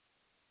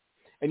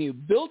 And you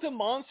built a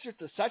monster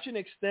to such an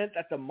extent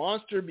that the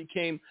monster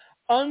became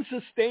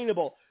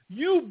unsustainable.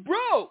 You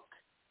broke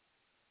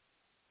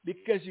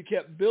because you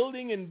kept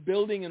building and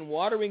building and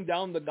watering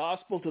down the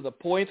gospel to the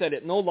point that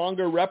it no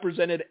longer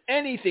represented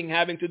anything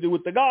having to do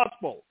with the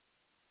gospel.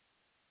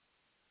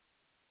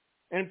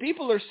 And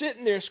people are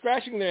sitting there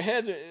scratching their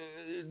heads.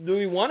 Do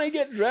we want to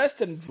get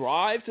dressed and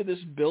drive to this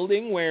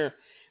building where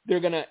they're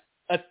going to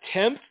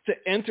attempt to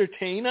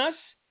entertain us?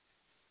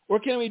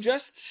 Or can we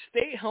just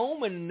stay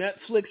home and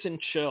Netflix and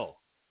chill?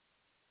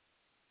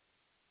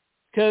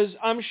 Because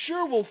I'm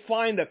sure we'll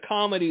find a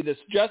comedy that's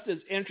just as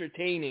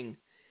entertaining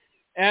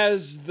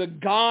as the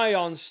guy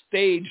on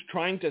stage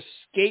trying to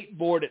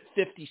skateboard at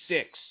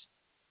 56.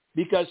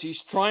 Because he's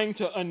trying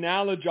to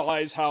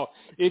analogize how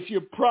if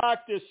you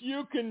practice,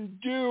 you can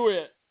do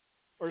it.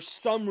 or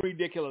some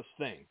ridiculous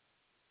thing.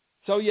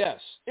 So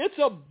yes, it's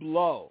a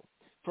blow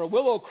for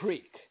Willow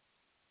Creek,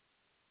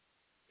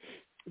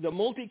 the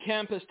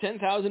multi-campus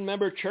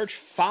 10,000-member church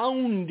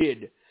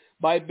founded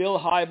by Bill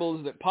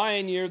Hybels that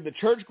pioneered the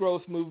church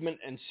growth movement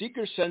and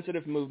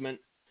seeker-sensitive movement,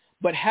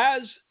 but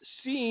has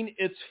seen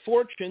its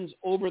fortunes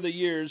over the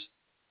years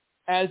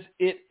as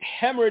it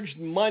hemorrhaged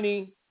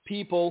money,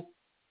 people,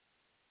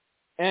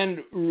 and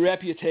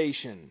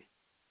reputation.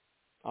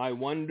 I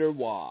wonder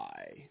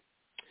why.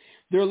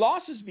 Their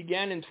losses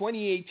began in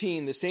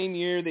 2018, the same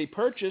year they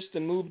purchased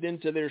and moved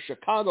into their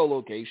Chicago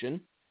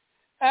location,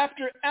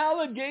 after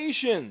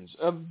allegations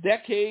of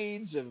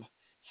decades of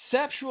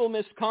sexual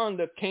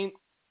misconduct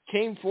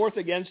came forth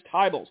against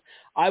Hybels.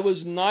 I was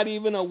not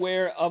even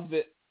aware of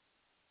the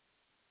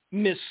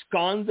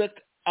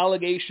misconduct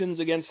allegations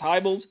against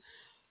Hybels.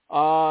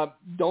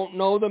 Don't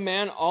know the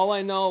man. All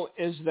I know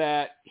is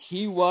that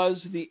he was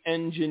the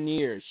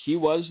engineer. He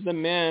was the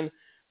man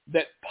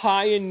that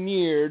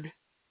pioneered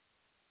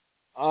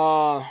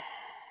the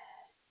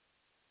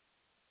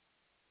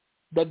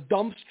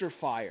dumpster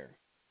fire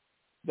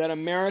that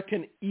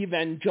American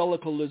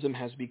evangelicalism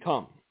has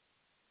become.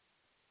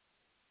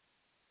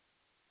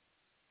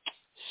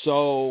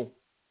 So,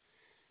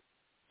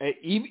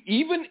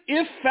 even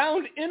if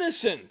found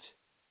innocent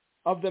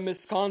of the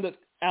misconduct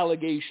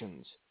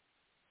allegations,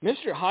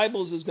 Mr.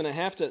 Hybels is going to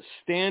have to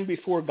stand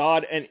before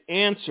God and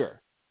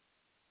answer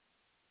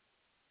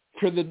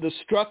for the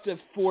destructive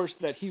force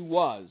that he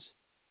was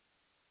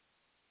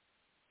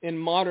in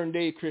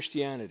modern-day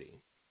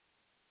Christianity.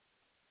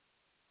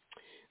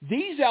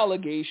 These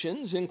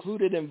allegations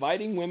included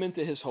inviting women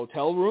to his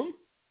hotel room,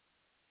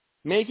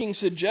 making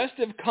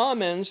suggestive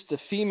comments to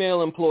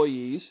female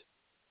employees,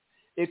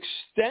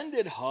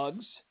 extended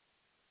hugs,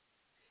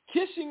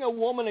 kissing a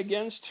woman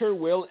against her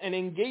will, and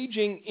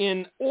engaging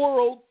in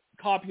oral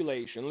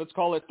copulation, let's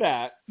call it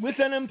that, with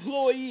an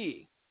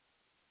employee,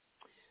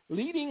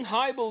 leading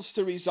Hybels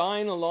to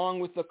resign along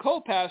with the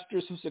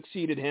co-pastors who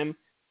succeeded him,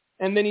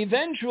 and then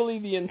eventually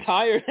the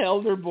entire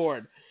elder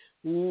board.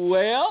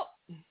 Well,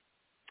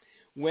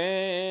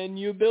 when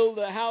you build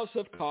a house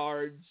of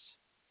cards,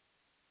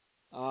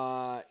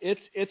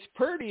 it's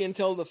pretty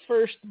until the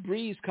first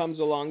breeze comes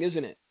along,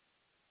 isn't it?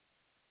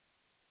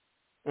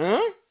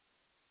 Huh?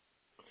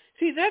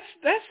 See, that's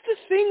the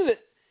thing that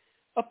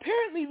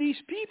apparently these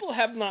people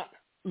have not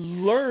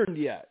learned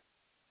yet.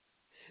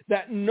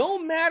 That no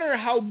matter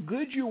how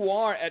good you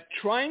are at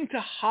trying to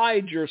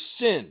hide your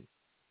sin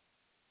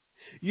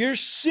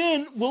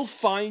will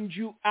find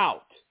you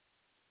out.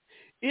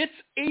 It's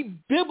a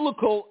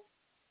biblical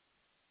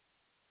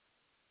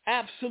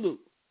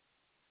absolute.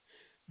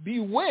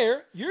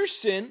 Beware, your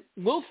sin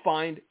will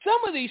find.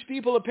 Some of these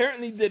people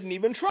apparently didn't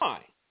even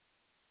try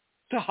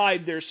to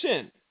hide their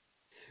sin.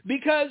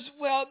 Because,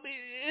 well,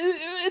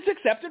 it's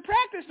accepted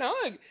practice now.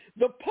 Like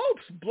the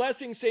Pope's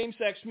blessing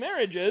same-sex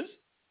marriages.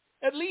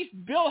 At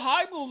least Bill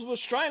Hybels was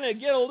trying to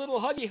get a little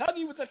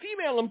huggy-huggy with a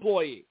female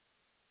employee.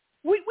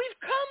 We've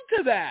come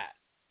to that.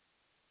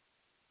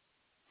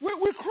 We're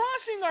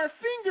crossing our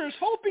fingers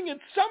hoping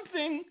it's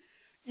something,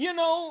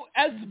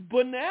 as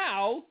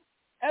banal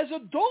as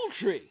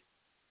adultery.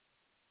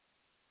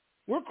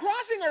 We're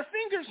crossing our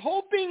fingers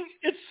hoping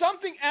it's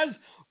something as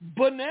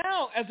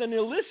banal as an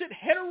illicit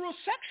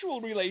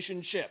heterosexual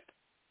relationship.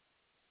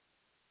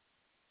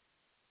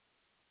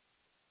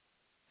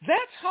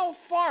 That's how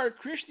far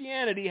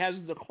Christianity has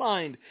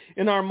declined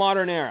in our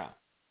modern era.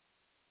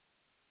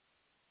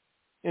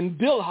 And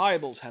Bill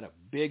Hybels had a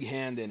big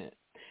hand in it.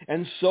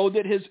 And so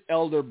did his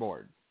elder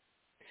board.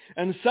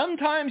 And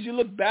sometimes you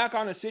look back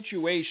on a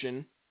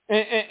situation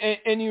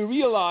and you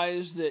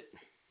realize that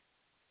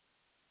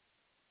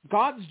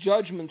God's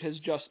judgment has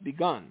just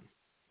begun.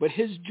 But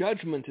his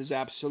judgment is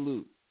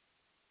absolute.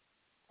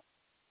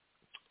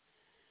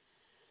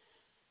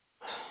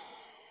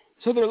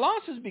 So their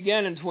losses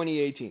began in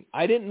 2018.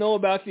 I didn't know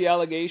about the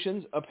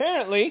allegations.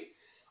 Apparently,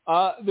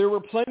 there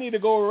were plenty to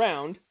go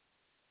around.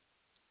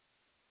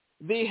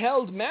 They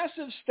held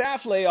massive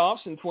staff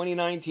layoffs in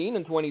 2019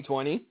 and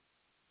 2020.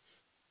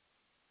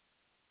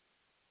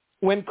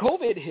 When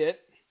COVID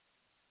hit,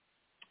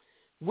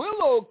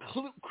 Willow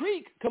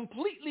Creek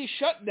completely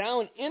shut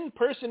down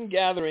in-person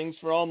gatherings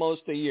for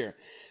almost a year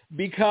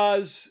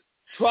because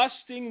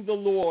trusting the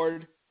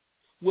Lord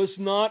was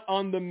not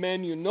on the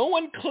menu. No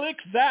one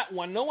clicks that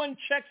one. No one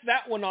checks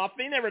that one off.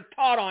 They never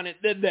taught on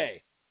it, did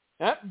they?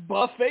 That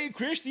buffet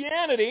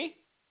Christianity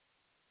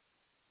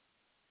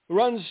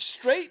runs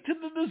straight to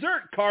the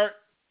dessert cart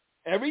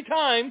every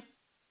time.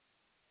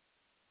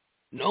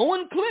 No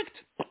one clicked.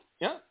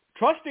 Yeah,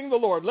 trusting the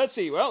Lord. Let's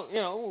see. Well,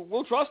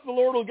 we'll trust the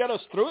Lord will get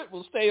us through it.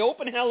 We'll stay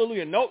open.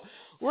 Hallelujah. No,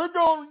 we're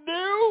going to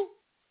do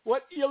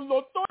what Il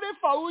Dottore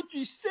Fauci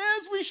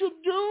says we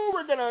should do.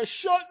 We're going to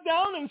shut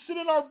down and sit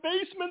in our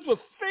basements with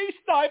face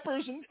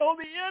diapers until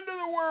the end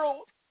of the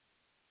world.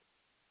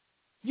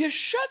 You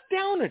shut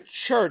down a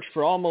church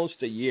for almost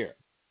a year.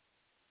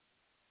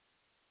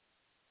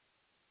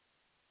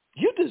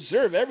 You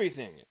deserve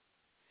everything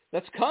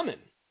that's coming.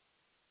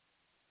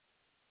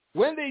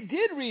 When they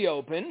did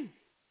reopen,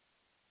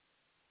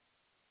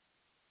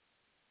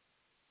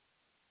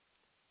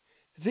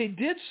 they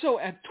did so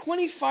at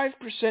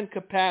 25%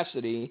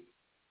 capacity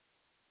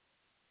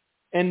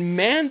and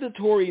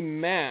mandatory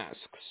masks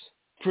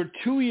for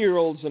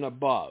 2-year-olds and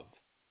above.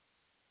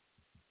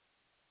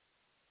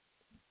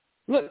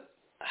 Look,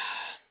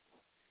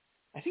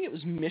 I think it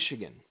was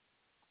Michigan.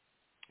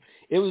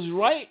 It was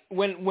right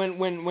when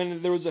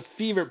there was a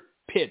fever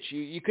pitch.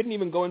 You couldn't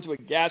even go into a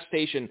gas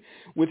station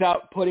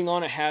without putting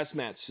on a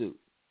hazmat suit.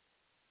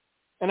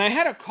 And I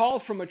had a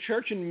call from a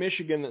church in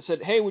Michigan that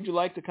said, hey, would you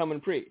like to come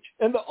and preach?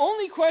 And the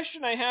only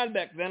question I had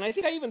back then, I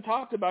think I even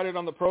talked about it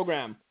on the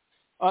program,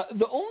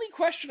 the only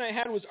question I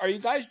had was, are you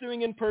guys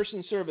doing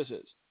in-person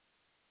services?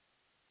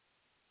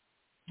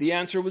 The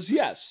answer was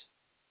yes.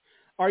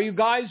 Are you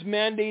guys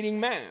mandating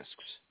masks?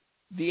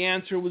 The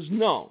answer was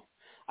no.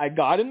 I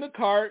got in the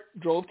car,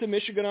 drove to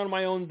Michigan on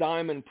my own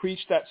dime, and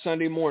preached that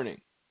Sunday morning.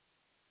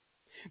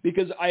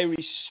 Because I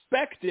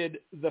respected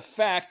the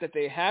fact that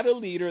they had a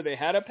leader, they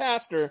had a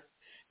pastor,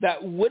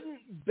 that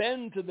wouldn't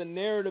bend to the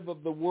narrative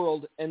of the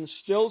world and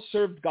still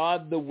served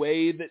God the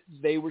way that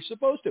they were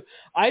supposed to.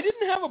 I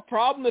didn't have a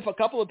problem if a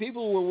couple of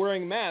people were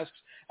wearing masks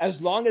as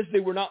long as they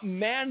were not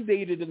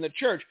mandated in the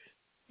church.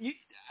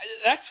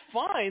 That's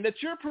fine.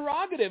 That's your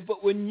prerogative.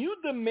 But when you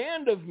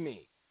demand of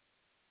me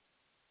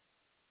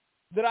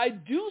that I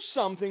do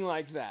something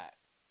like that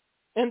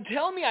and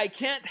tell me I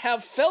can't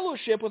have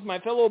fellowship with my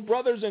fellow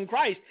brothers in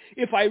Christ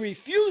if I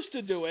refuse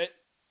to do it,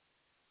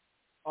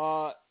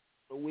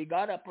 we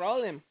got a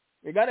problem.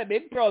 We got a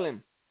big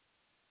problem.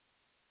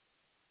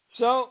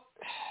 So,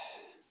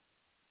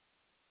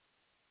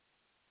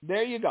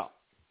 there you go.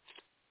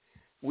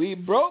 We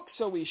broke,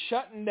 so we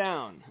shutting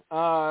down.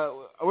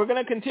 We're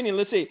going to continue.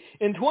 Let's see.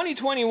 In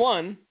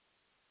 2021,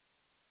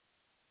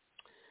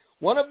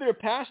 one of their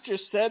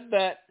pastors said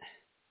that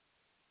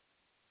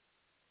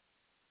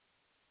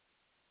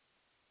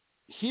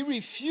he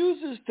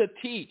refuses to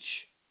teach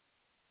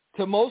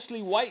to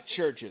mostly white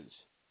churches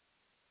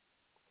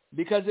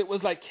because it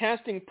was like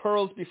casting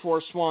pearls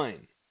before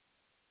swine.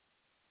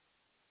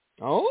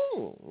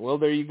 Oh, well,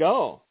 there you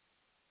go.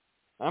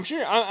 I'm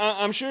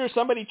sure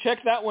somebody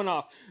checked that one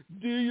off.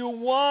 Do you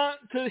want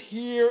to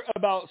hear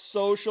about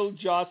social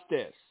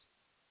justice?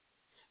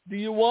 Do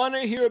you want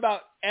to hear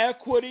about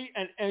equity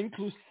and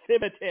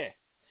inclusivity?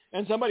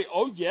 And somebody,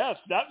 oh yes,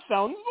 that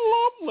sounds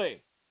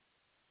lovely.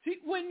 See,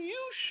 when you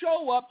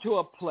show up to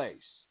a place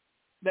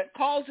that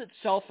calls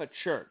itself a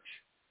church,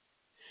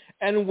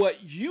 and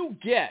what you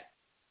get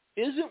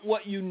isn't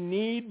what you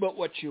need but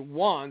what you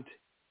want,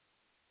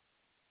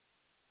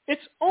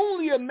 it's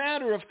only a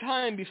matter of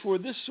time before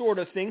this sort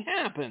of thing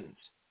happens.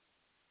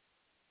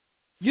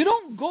 You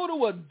don't go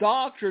to a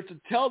doctor to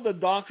tell the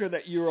doctor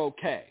that you're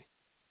okay.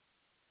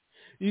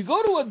 You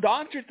go to a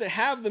doctor to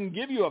have them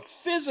give you a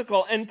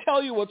physical and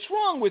tell you what's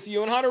wrong with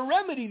you and how to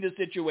remedy the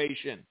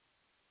situation.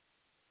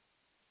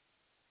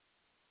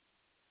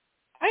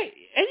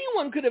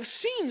 Anyone could have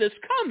seen this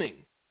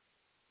coming.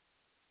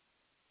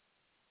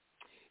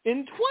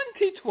 In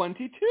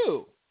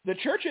 2022, the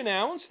church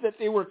announced that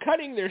they were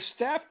cutting their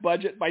staff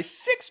budget by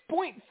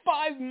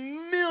 $6.5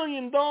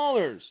 million,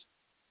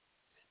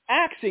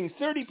 axing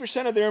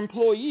 30% of their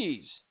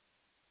employees.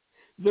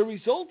 The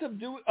result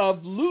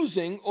of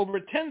losing over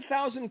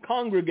 10,000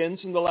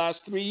 congregants in the last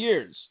 3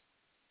 years.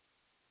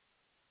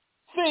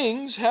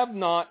 Things have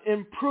not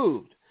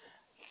improved.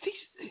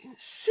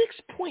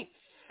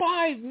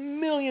 $6.5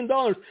 million. Do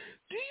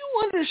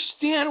you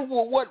understand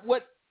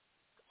what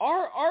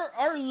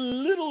our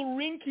little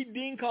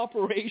rinky-dink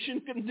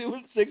operation can do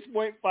with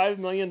 $6.5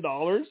 million?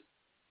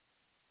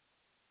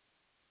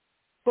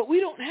 But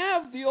we don't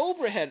have the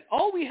overhead.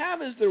 All we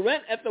have is the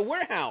rent at the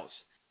warehouse.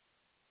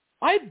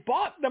 I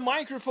bought the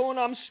microphone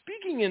I'm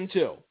speaking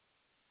into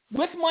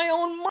with my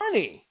own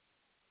money.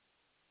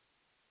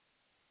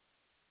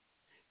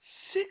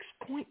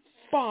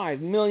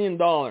 $6.5 million.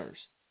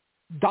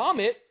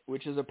 Domit,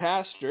 which is a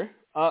pastor,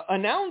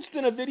 announced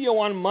in a video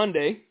on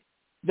Monday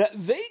that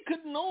they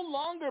could no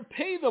longer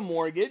pay the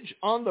mortgage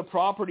on the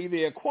property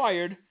they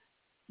acquired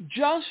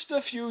just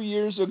a few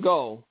years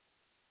ago,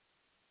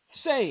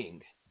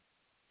 saying,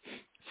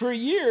 for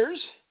years,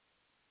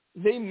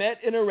 they met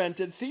in a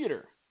rented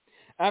theater.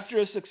 After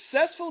a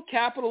successful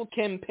capital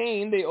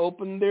campaign, they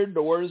opened their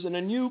doors in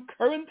a new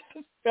current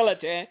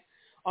facility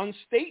on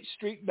State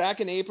Street back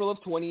in April of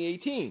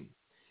 2018.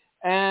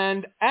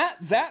 And at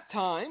that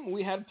time,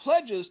 we had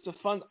pledges to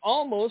fund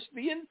almost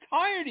the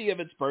entirety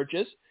of its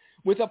purchase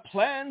with a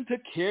plan to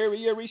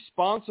carry a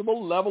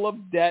responsible level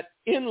of debt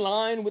in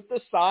line with the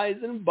size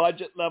and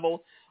budget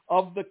level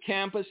of the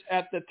campus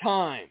at the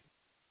time.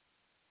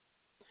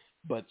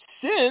 But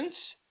since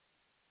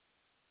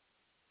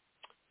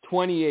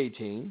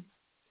 2018,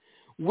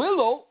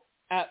 Willow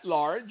at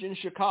Large in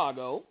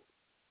Chicago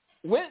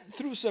went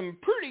through some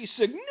pretty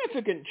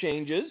significant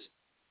changes,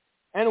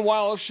 and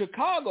while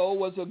Chicago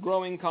was a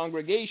growing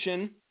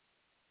congregation,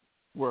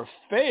 we're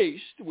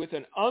faced with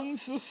an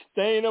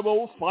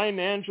unsustainable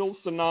financial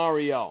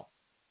scenario.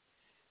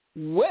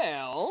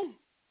 Well,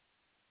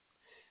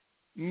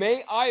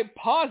 may I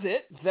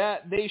posit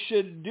that they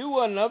should do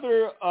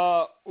another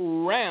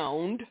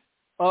round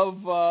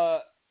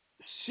of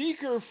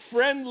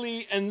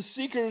seeker-friendly and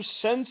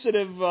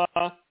seeker-sensitive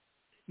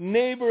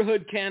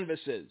neighborhood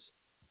canvases.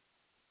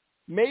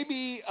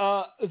 Maybe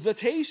the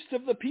taste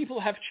of the people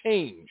have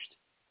changed.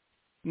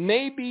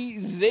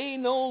 Maybe they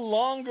no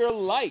longer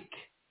like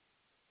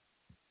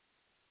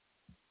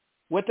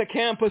what the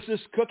campus is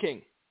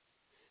cooking.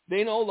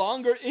 They no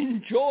longer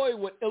enjoy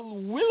what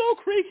Willow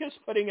Creek is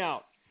putting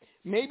out.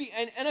 Maybe,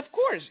 and of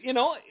course, you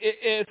know,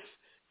 if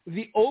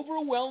the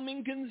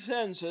overwhelming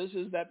consensus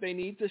is that they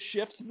need to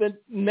shift the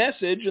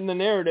message and the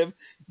narrative,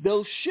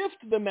 they'll shift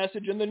the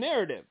message and the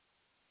narrative.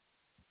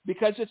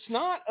 Because it's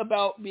not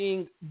about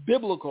being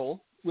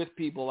biblical with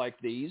people like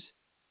these.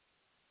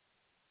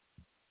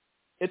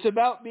 It's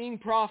about being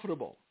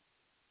profitable.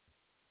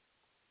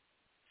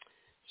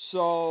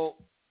 So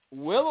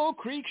Willow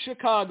Creek,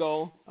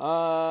 Chicago,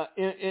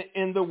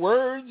 in the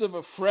words of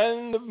a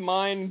friend of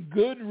mine,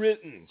 good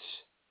riddance,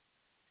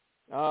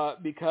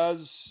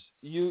 because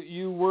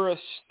you were a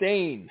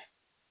stain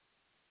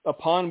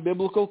upon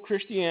biblical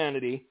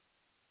Christianity.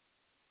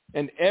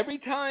 And every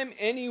time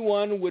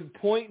anyone would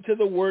point to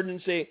the word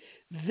and say,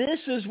 this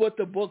is what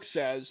the book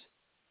says,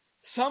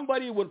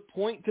 somebody would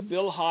point to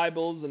Bill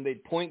Hybels and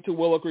they'd point to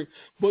Willow Creek,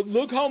 but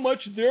look how much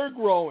they're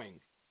growing.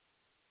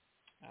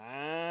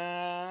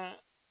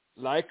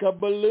 Like a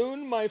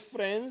balloon, my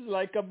friends,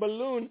 like a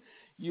balloon.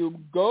 You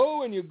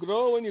go and you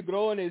grow and you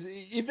grow, and it's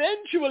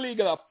eventually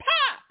going to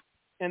pop,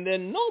 and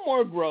then no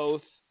more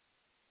growth.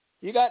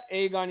 You got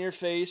egg on your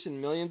face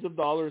and millions of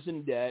dollars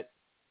in debt.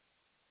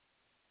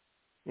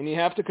 And you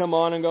have to come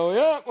on and go,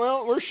 yeah,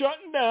 well, we're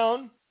shutting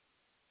down.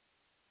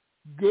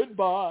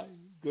 Goodbye.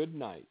 Good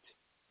night.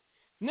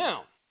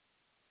 Now,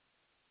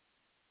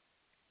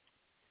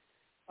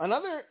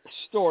 another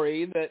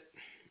story that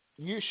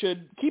you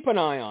should keep an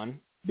eye on,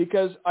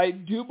 because I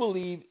do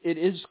believe it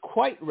is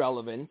quite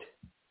relevant,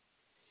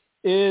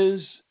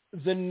 is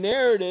the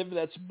narrative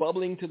that's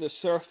bubbling to the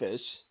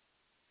surface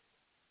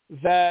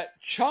that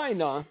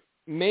China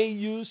may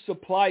use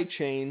supply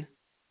chain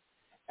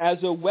as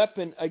a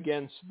weapon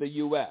against the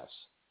U.S.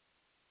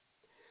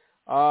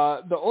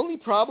 The only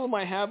problem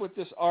I have with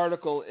this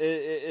article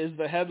is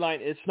the headline.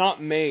 It's not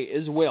may,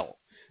 it's will.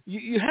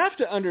 You have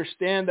to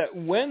understand that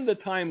when the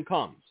time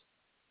comes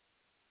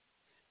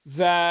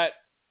that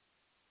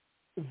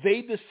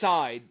they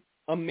decide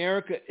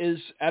America is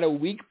at a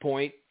weak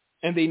point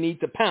and they need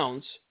to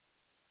pounce,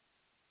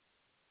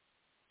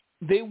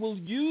 they will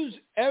use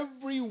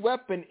every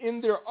weapon in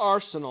their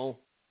arsenal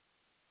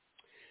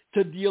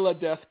to deal a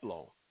death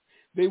blow.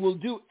 They will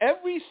do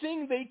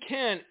everything they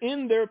can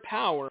in their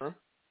power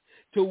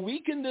to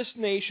weaken this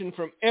nation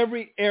from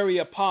every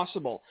area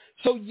possible.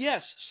 So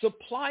yes,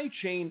 supply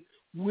chain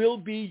will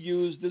be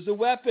used as a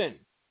weapon.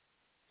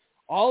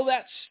 All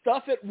that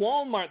stuff at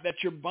Walmart that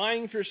you're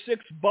buying for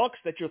 $6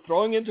 that you're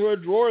throwing into a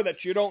drawer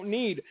that you don't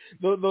need,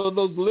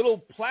 those little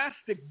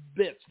plastic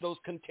bits, those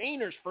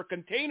containers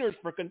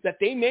that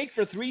they make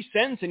for 3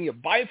 cents and you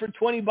buy for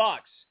 $20.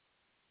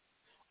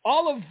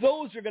 All of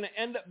those are going to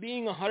end up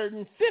being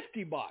 $150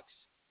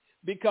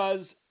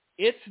 because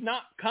it's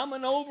not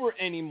coming over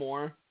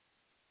anymore.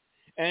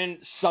 And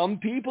some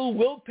people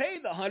will pay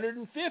the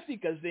 $150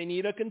 because they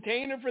need a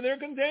container for their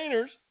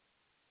containers.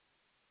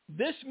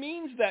 This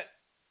means that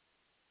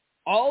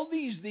all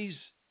these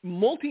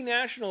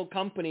multinational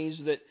companies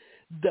that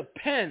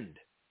depend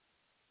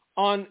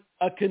on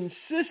a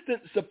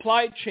consistent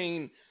supply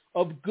chain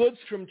of goods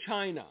from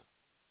China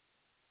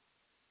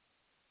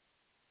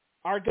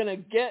are going to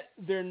get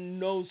their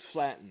nose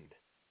flattened.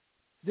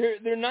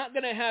 They're not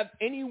going to have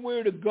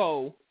anywhere to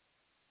go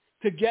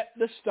to get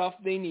the stuff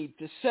they need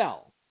to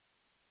sell.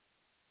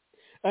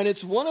 And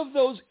it's one of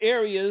those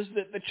areas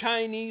that the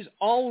Chinese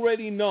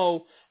already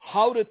know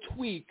how to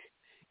tweak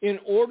in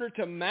order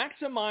to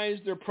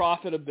maximize their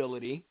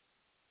profitability.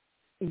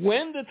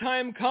 When the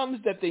time comes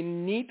that they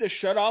need to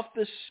shut off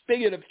the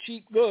spigot of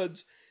cheap goods,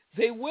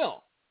 they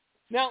will.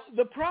 Now,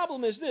 the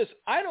problem is this.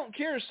 I don't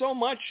care so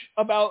much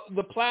about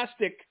the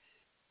plastic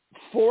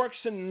forks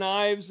and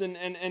knives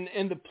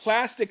and the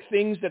plastic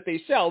things that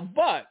they sell,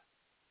 but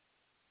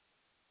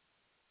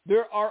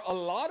there are a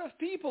lot of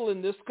people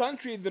in this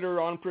country that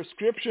are on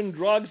prescription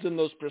drugs, and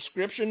those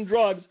prescription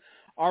drugs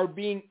are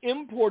being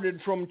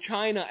imported from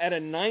China at a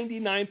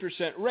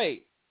 99%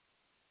 rate.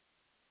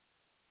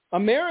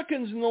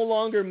 Americans no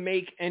longer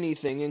make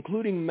anything,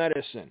 including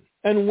medicine.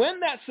 And when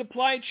that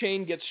supply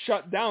chain gets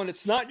shut down, it's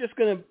not just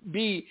going to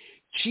be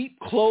cheap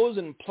clothes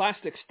and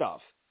plastic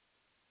stuff.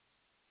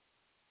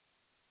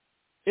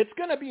 It's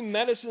going to be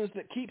medicines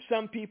that keep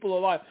some people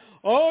alive.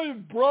 Oh,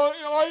 Brian,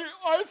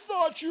 I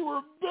thought you were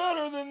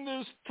better than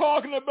this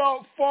talking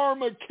about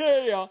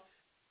pharmakeia.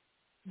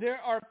 There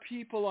are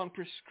people on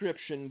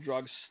prescription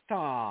drugs.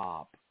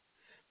 Stop.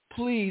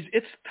 Please,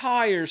 it's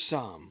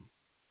tiresome.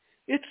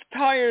 It's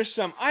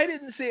tiresome. I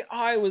didn't say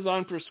I was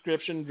on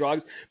prescription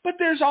drugs, but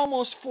there's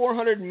almost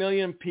 400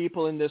 million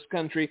people in this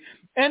country,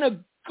 and a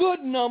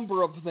good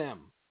number of them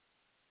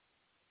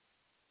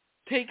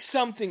take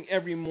something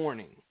every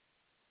morning.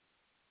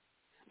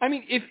 I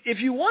mean, if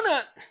you want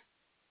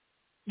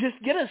to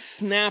just get a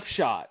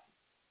snapshot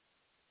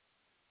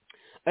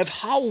of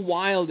how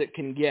wild it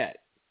can get.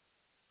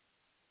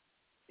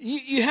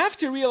 You have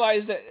to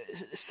realize that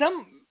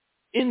some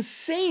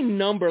insane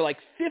number, like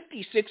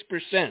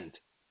 56%,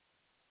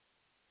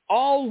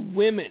 all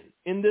women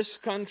in this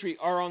country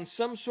are on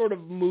some sort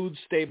of mood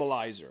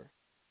stabilizer.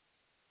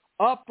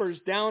 Uppers,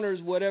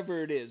 downers,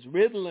 whatever it is,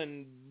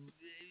 Ritalin,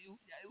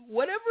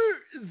 whatever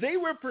they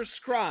were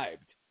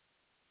prescribed,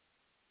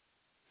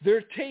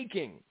 they're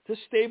taking to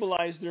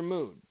stabilize their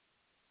mood.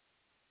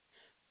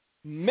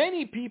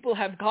 Many people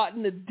have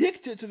gotten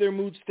addicted to their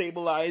mood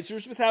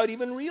stabilizers without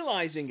even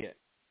realizing it.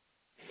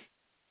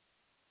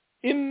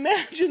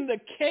 Imagine the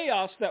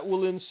chaos that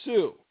will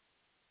ensue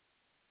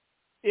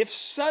if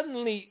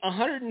suddenly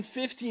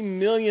 150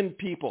 million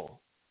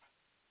people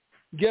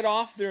get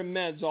off their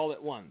meds all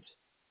at once.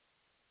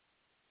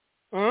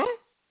 Huh?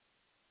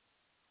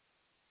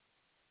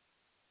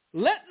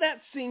 Let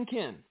that sink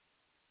in.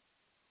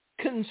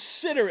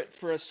 Consider it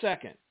for a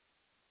second.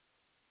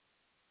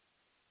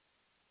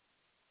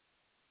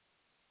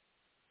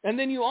 And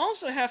then you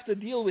also have to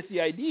deal with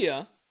the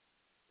idea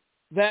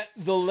that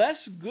the less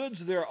goods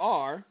there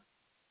are,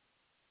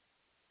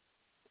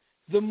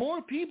 the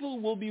more people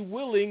will be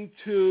willing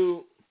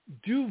to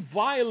do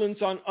violence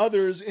on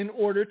others in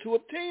order to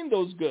obtain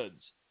those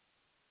goods.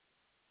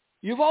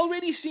 You've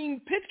already seen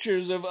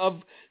pictures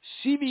of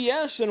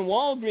CVS and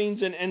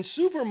Walgreens and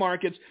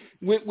supermarkets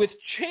with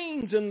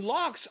chains and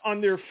locks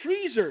on their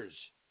freezers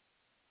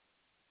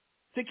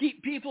to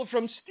keep people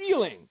from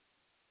stealing.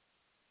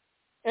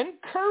 And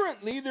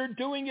currently they're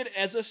doing it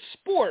as a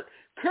sport.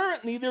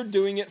 Currently they're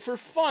doing it for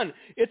fun.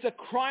 It's a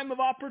crime of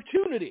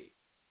opportunity.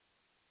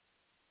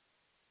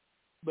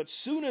 But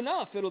soon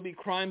enough, it'll be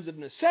crimes of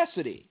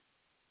necessity.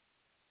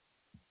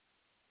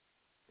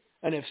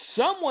 And if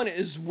someone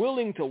is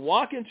willing to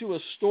walk into a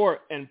store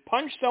and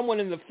punch someone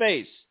in the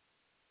face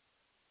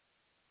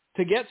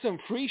to get some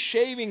free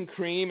shaving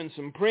cream and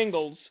some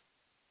Pringles,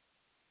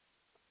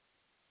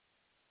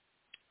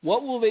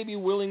 what will they be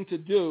willing to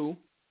do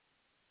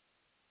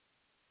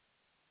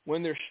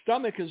when their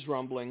stomach is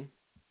rumbling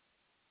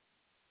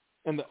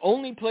and the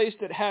only place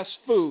that has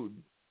food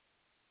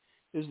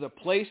is the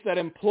place that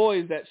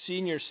employs that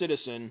senior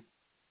citizen,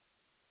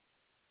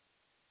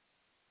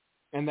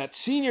 and that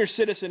senior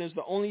citizen is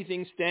the only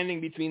thing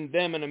standing between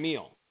them and a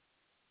meal?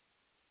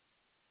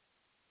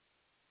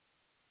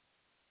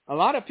 A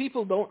lot of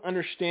people don't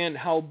understand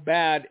how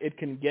bad it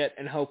can get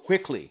and how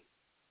quickly.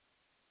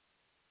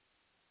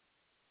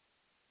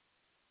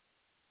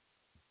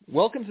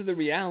 Welcome to the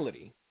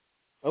reality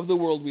of the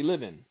world we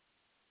live in.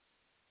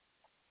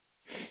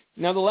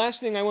 Now, the last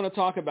thing I want to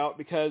talk about,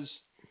 because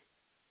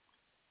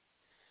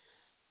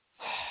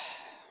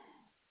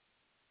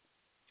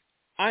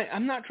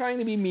I'm not trying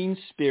to be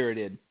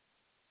mean-spirited,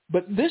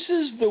 but this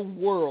is the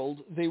world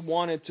they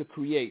wanted to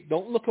create.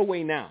 Don't look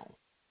away now.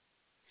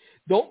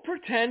 Don't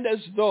pretend as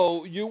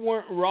though you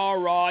weren't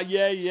rah-rah,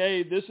 yay,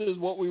 yay, this is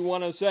what we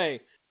want to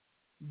say.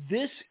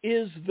 This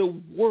is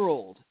the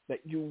world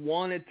that you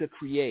wanted to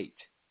create.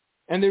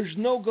 And there's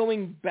no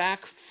going back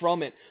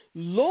from it.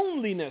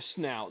 Loneliness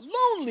now,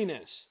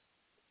 loneliness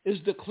is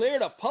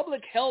declared a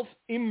public health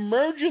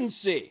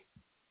emergency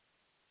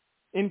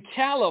in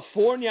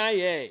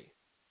California.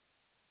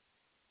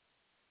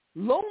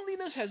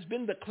 Loneliness has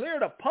been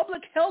declared a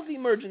public health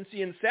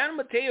emergency in San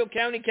Mateo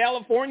County,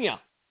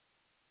 California,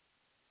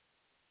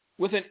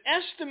 with an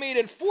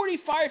estimated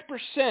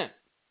 45%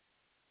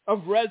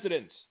 of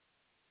residents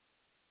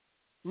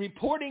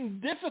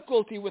reporting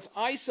difficulty with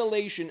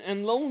isolation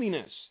and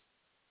loneliness.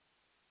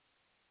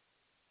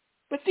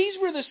 But these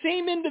were the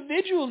same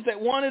individuals that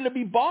wanted to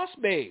be boss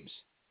babes,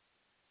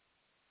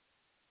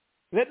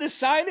 that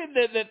decided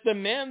that the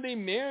man they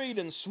married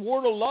and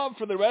swore to love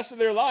for the rest of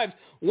their lives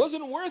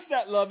wasn't worth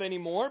that love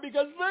anymore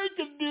because they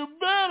could do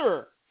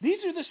better. These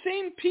are the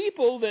same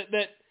people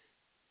that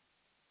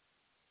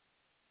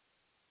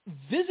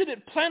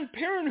visited Planned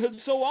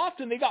Parenthood so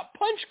often they got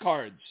punch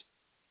cards.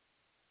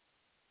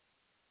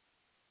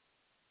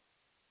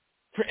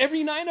 For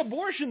every 9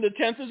 abortions, the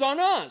 10th is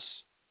on us.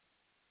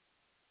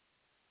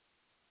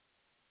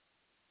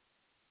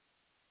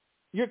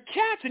 Your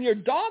cats and your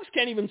dogs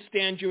can't even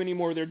stand you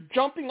anymore. They're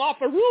jumping off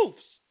the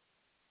roofs.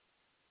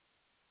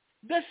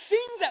 The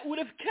thing that would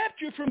have kept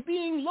you from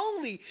being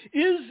lonely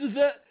is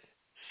the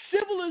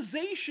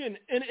civilization,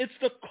 and it's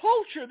the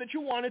culture that you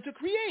wanted to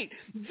create.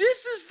 This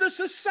is the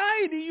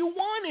society you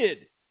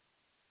wanted.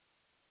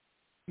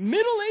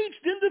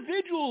 Middle-aged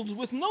individuals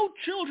with no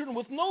children,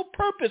 with no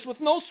purpose,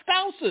 with no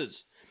spouses,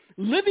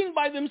 living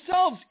by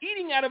themselves,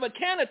 eating out of a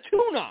can of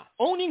tuna,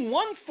 owning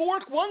 1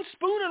 fork, 1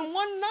 spoon, and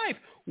 1 knife.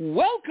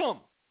 Welcome.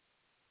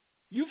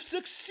 You've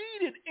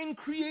succeeded in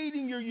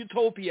creating your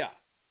utopia.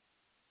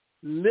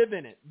 Live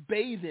in it.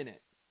 Bathe in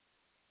it.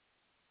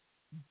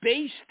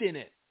 Baste in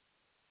it.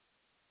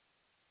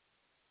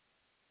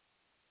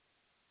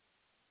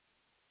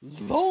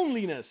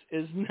 Loneliness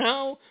is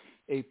now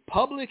a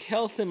public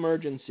health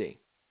emergency.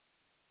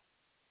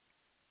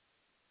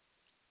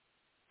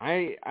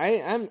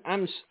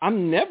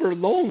 I'm never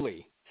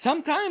lonely,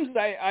 Sometimes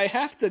I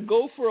have to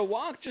go for a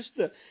walk just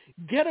to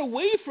get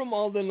away from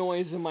all the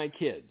noise of my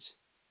kids.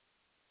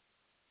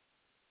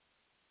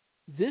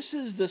 This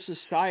is the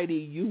society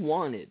you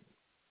wanted.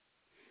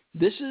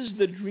 This is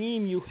the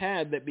dream you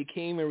had that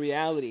became a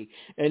reality.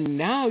 And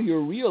now you're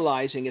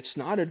realizing it's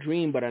not a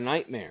dream but a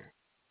nightmare.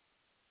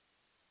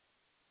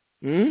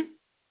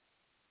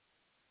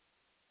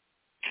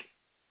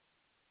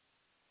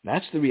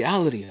 That's the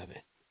reality of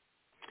it.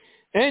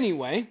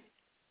 Anyway,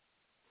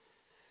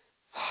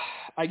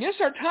 I guess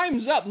our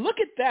time's up. Look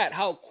at that,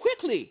 how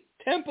quickly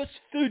tempus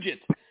fugit.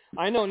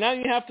 I know, now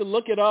you have to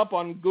look it up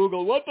on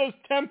Google. What does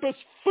tempus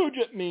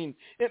fugit mean?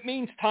 It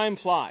means time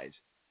flies.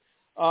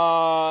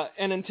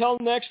 And until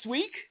next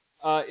week,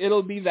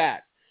 it'll be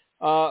that.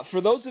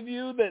 For those of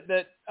you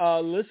that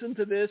listen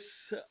to this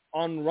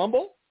on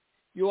Rumble,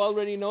 you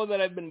already know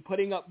that I've been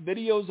putting up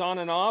videos on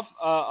and off.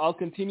 I'll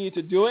continue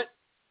to do it.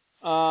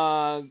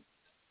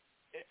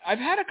 I've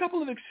had a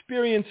couple of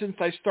experiences since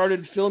I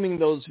started filming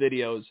those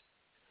videos.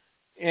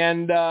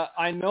 And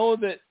I know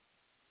that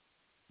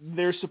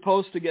they're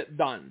supposed to get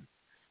done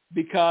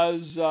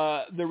because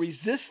the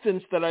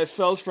resistance that I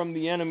felt from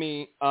the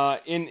enemy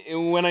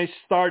when I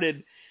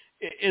started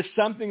is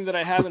something that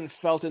I haven't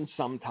felt in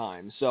some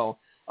time. So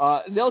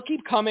they'll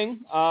keep coming.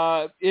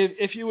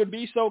 If you would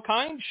be so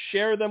kind,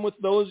 share them with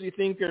those you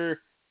think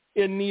are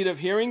in need of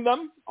hearing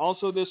them.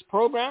 Also this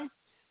program.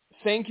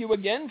 Thank you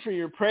again for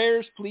your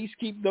prayers. Please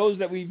keep those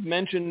that we've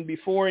mentioned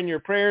before in your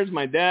prayers.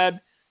 My dad,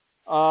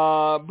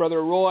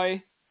 Brother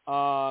Roy,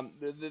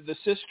 the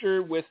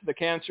sister with the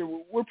cancer.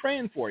 We're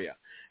praying for you,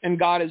 and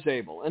God is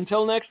able.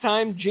 Until next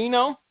time,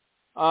 Gino,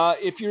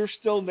 if you're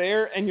still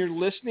there and you're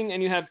listening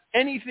and you have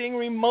anything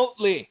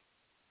remotely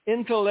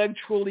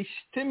intellectually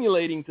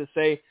stimulating to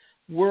say,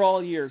 we're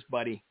all ears,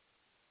 buddy.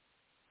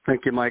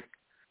 Thank you, Mike.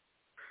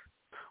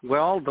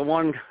 Well, the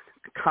one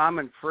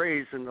common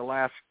phrase in the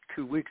last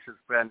 2 weeks has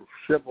been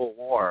civil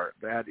war.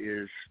 That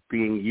is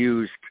being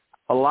used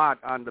a lot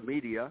on the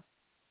media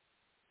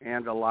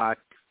and a lot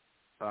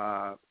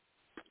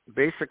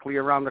basically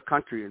around the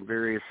country in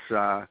various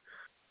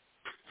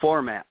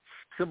formats.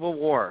 Civil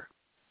war.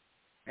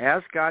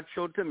 As God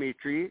showed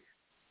Dimitri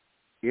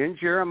in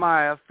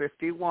Jeremiah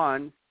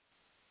 51,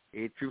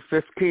 8 through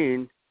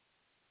 15,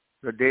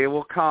 the day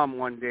will come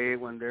one day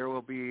when there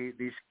will be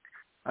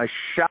a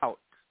shout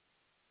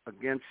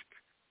against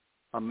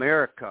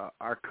America,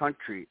 our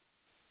country,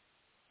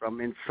 from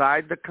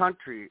inside the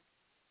country,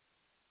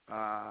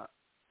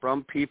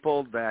 from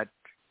people that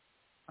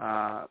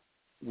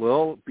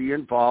will be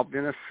involved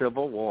in a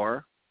civil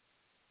war,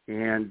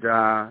 and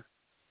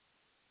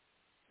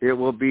it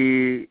will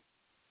be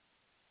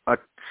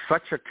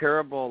such a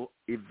terrible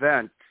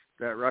event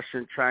that Russia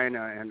and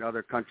China and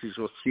other countries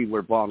will see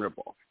we're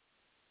vulnerable.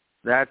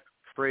 That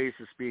phrase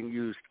is being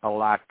used a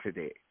lot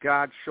today.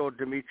 God showed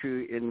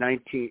Dimitri in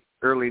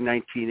early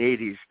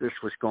 1980s this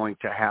was going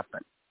to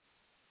happen.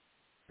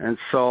 And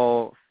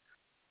so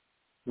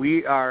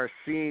we are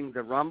seeing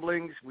the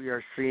rumblings. We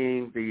are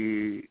seeing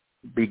the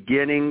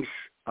beginnings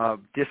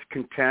of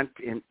discontent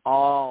in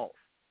all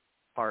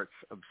parts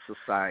of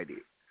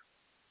society,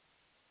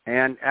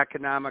 and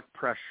economic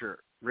pressure,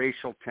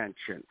 racial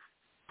tension,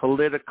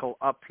 political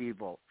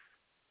upheaval.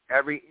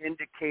 Every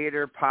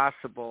indicator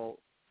possible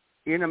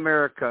in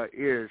America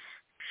is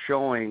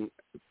showing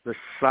the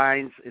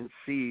signs and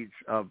seeds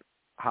of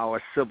how a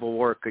civil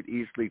war could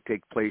easily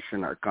take place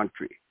in our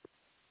country.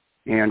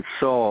 And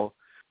so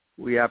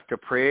we have to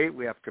pray,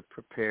 we have to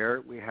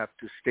prepare, we have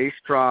to stay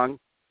strong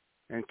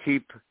and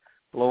keep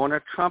blowing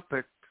a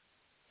trumpet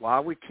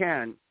while we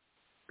can,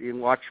 being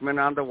watchmen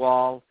on the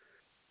wall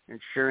and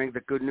sharing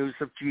the good news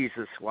of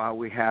Jesus while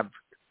we have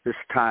this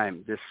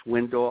time, this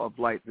window of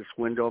light, this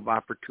window of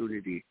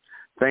opportunity.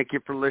 Thank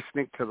you for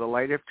listening to the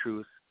Light of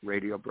Truth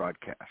radio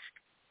broadcast.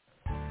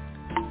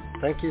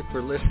 Thank you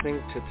for listening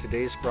to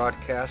today's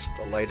broadcast,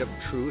 The Light of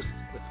Truth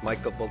with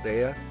Michael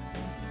Boldea.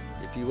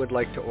 If you would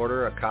like to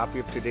order a copy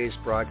of today's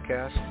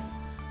broadcast,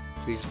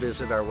 please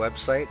visit our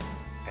website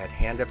at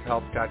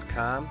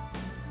handofhelp.com.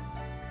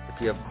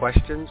 If you have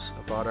questions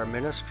about our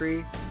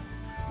ministry,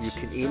 you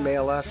can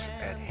email us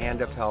at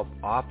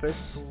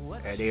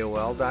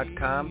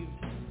handofhelpoffice@aol.com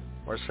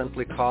or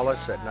simply call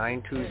us at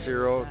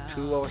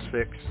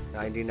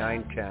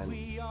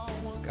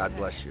 920-206-9910. God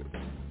bless you.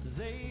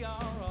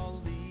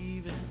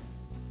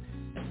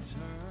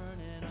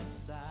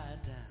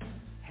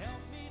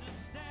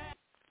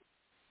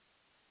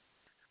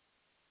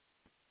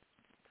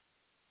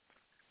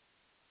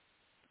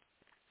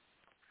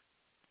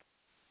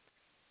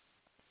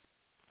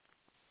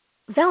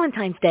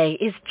 Valentine's Day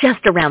is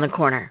just around the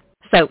corner.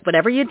 So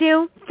whatever you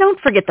do, don't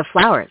forget the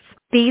flowers.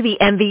 Be the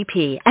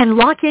MVP and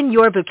lock in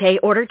your bouquet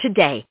order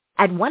today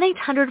at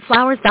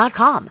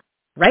 1-800-Flowers.com.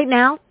 Right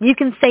now, you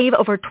can save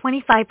over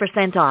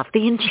 25% off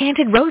the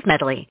Enchanted Rose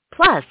Medley.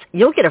 Plus,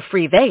 you'll get a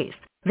free vase.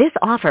 This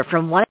offer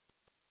from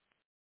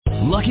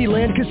Lucky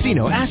Land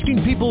Casino,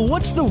 asking people,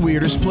 what's the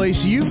weirdest place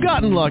you've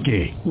gotten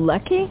lucky?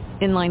 Lucky?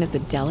 In line at the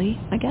deli,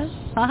 I guess?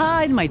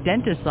 Aha, in my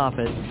dentist's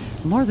office.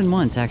 More than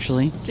once,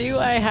 actually. Do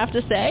I have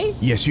to say?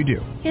 Yes, you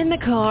do. In the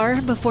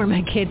car before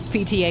my kids'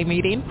 PTA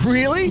meeting.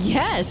 Really?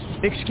 Yes.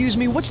 Excuse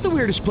me, what's the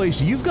weirdest place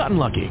you've gotten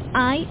lucky?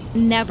 I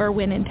never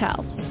win and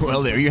tell.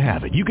 Well, there you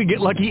have it. You can get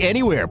lucky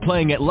anywhere,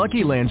 playing at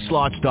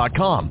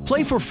LuckyLandSlots.com.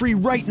 Play for free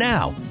right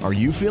now. Are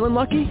you feeling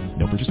lucky?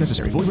 No purchase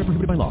necessary. Void where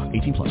prohibited by law.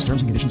 18+.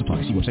 Terms and conditions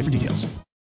apply. See website for details.